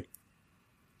truly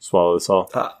swallow this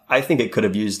all. I think it could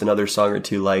have used another song or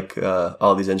two, like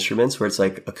all these instruments, where it's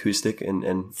like acoustic and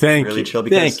really chill.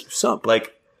 Because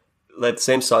like that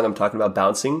same song I'm talking about,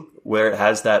 Bouncing, where it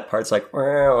has that part, it's like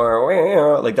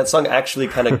that song actually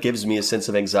kind of gives me a sense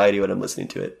of anxiety when I'm listening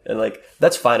to it, and like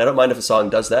that's fine. I don't mind if a song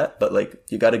does that, but like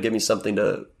you got to give me something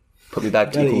to put me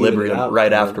back to equilibrium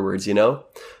afterwards, you know.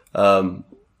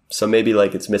 So maybe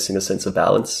like it's missing a sense of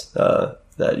balance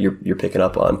that you're picking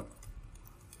up on.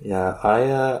 Yeah,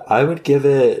 I would give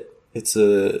it.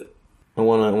 I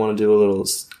want to do a little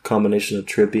combination of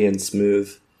trippy and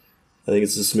smooth. I think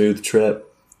it's a smooth trip.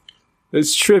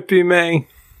 It's trippy, man.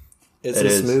 It's a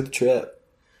smooth trip.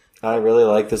 I really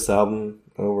like this album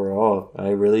overall.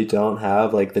 I really don't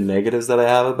have like the negatives that I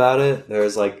have about it.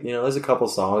 There's like, there's a couple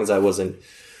songs I wasn't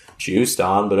juiced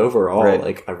on, but overall,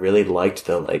 like I really liked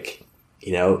the like,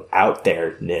 out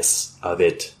there-ness of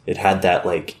it. It had that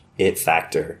like it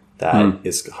factor that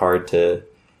is hard to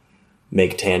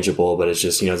make tangible, but it's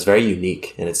just, it's very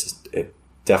unique, and it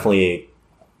definitely,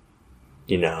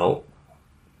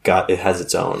 it has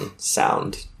its own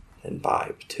sound and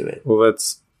vibe to it. Well,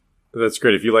 that's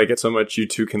great. If you like it so much, you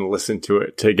two can listen to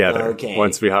it together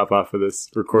once we hop off of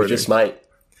this recording. We just might.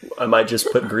 I might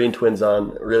just put Green Twins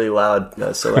on really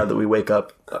loud, so loud that we wake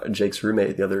up Jake's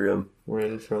roommate in the other room. We're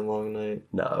in for a long night.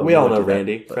 No, we all know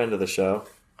Randy, friend of the show.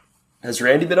 Has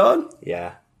Randy been on?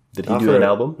 Yeah. Did he do an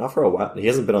album? Not for a while. He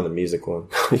hasn't been on the music one.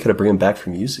 We gotta bring him back for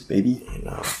music, baby. I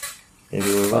know. Maybe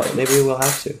we will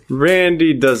have to.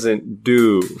 Randy doesn't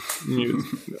do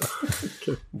music.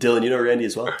 Dylan, you know Randy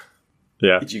as well?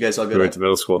 Yeah. Did you guys all go we went to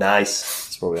middle school? Nice.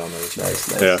 That's where we all know each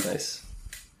other. Nice.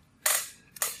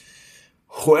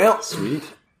 Well, sweet.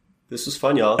 This was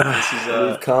fun, y'all.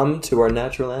 We've come to our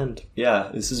natural end. Yeah,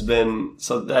 this isn't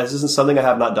something I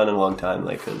have not done in a long time.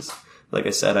 Because, like I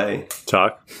said, I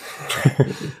talk.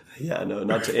 Yeah, no,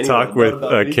 not to anyone. Talk with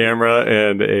a camera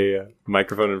and a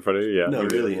microphone in front of you. Yeah, no,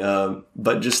 really.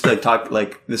 But just like talk,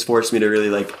 like this forced me to really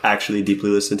like actually deeply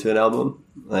listen to an album.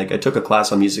 Like I took a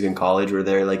class on music in college where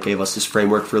they like gave us this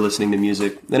framework for listening to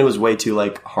music. Then it was way too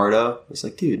like hardo. It's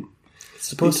like, dude. It's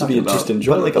supposed to be just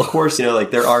enjoyable. But like, of course, like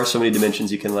there are so many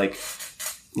dimensions you can like,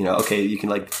 okay, you can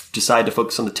like decide to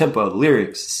focus on the tempo, the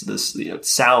lyrics, this,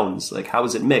 sounds, like how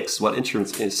is it mixed, what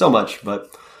instruments, so much.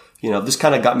 But, this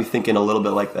kind of got me thinking a little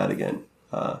bit like that again.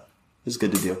 It was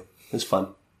good to do. It was fun.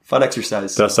 Fun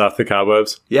exercise. Dust off the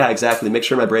cobwebs. Yeah, exactly. Make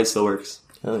sure my brain still works.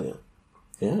 Oh yeah.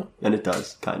 Yeah. And it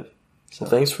does, kind of. So.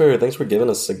 Well, thanks for giving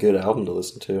us a good album to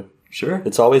listen to. Sure.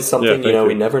 It's always something,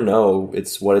 we never know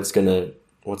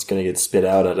what's gonna get spit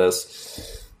out at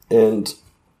us. And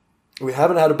we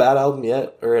haven't had a bad album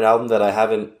yet, or an album that I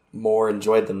haven't more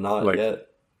enjoyed than not yet.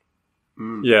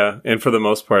 Yeah, and for the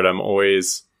most part, I'm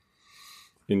always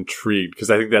intrigued, because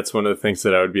I think that's one of the things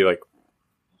that I would be like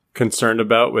concerned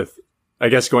about with, I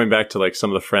guess, going back to like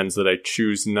some of the friends that I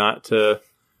choose not to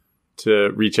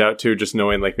reach out to, just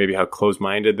knowing like maybe how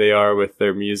close-minded they are with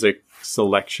their music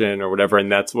selection or whatever.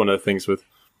 And that's one of the things with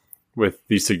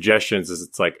these suggestions is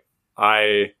it's like,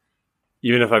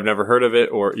 even if I've never heard of it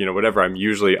or, whatever, I'm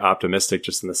usually optimistic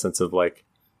just in the sense of like,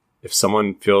 if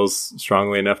someone feels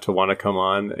strongly enough to want to come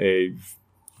on a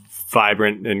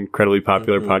vibrant, incredibly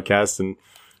popular podcast and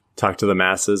talk to the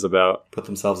masses about put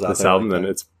themselves out this album, then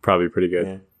it's probably pretty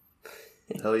good.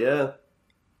 Yeah. Hell yeah.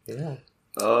 Yeah.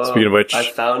 Speaking of which, I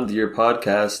found your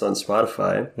podcast on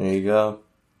Spotify. There you go.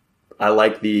 I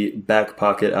like the Back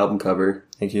Pocket album cover.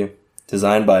 Thank you.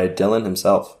 Designed by Dylan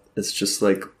himself. It's just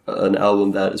like an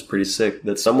album that is pretty sick.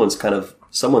 That someone kind of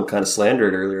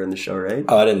slandered earlier in the show, right?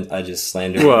 Oh, I didn't. I just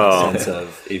slandered in the sense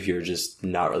of if you're just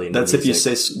not really into That's music. If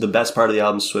you say the best part of the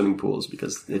album is swimming pools,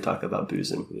 because they talk about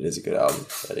boozing. It is a good album.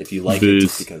 But if you like it,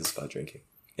 it's because it's about drinking.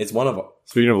 It's one of them.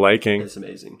 Speaking of liking, it's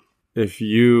amazing. If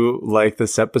you like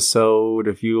this episode,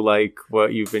 if you like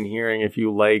what you've been hearing,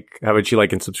 how about you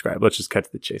like and subscribe? Let's just cut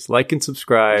to the chase. Like and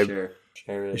subscribe.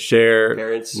 Share.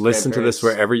 Parents, listen to this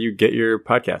wherever you get your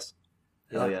podcast.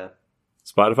 Hell yeah.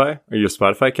 Spotify? Are you a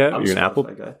Spotify cat? Are you an Apple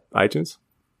guy. iTunes?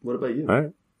 What about you? All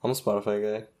right. I'm a Spotify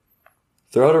guy.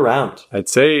 Throw it around. I'd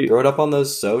say throw it up on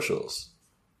those socials.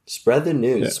 Spread the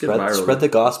news. Spread the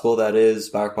gospel that is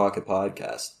Back Pocket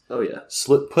Podcast. Oh yeah.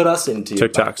 Put us into your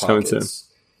TikTok's coming soon.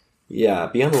 Yeah,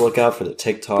 be on the lookout for the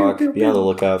TikTok. Be on the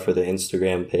lookout for the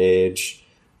Instagram page.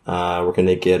 We're going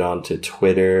to get onto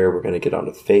Twitter. We're going to get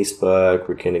onto Facebook.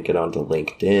 We're going to get onto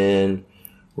LinkedIn.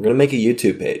 We're going to make a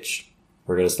YouTube page.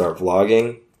 We're going to start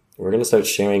vlogging. We're going to start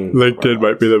sharing. LinkedIn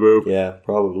might be the move. Yeah,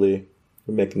 probably.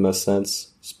 Would make the most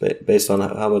sense based on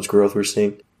how much growth we're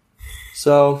seeing.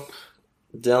 So,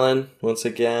 Dylan, once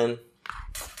again,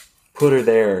 put her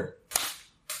there.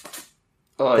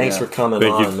 Oh, Thanks for coming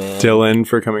Thank on, you, man. Dylan,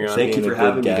 for coming on. Thank you Being for a good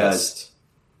having me, guys. guest.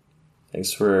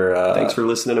 Thanks for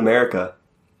listening, America.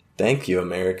 Thank you,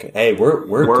 America. Hey, we're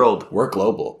World. We're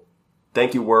global.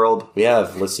 Thank you, world. We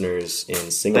have listeners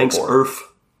in Singapore. Thanks,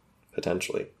 Earth.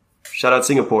 Potentially. Shout out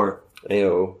Singapore.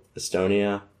 Ayo,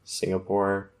 Estonia,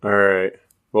 Singapore. All right.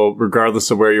 Well, regardless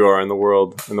of where you are in the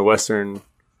world, in the Western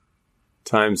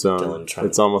time zone,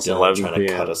 it's almost 11 trying p.m.,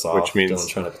 to cut us off. which means Dylan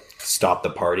trying to stop the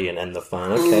party and end the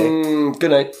fun. Okay.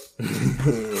 Good night.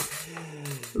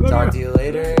 Talk to you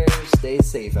later. Stay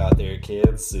safe out there,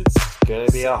 kids. It's gonna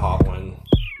be a hot one.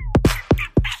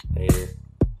 Later.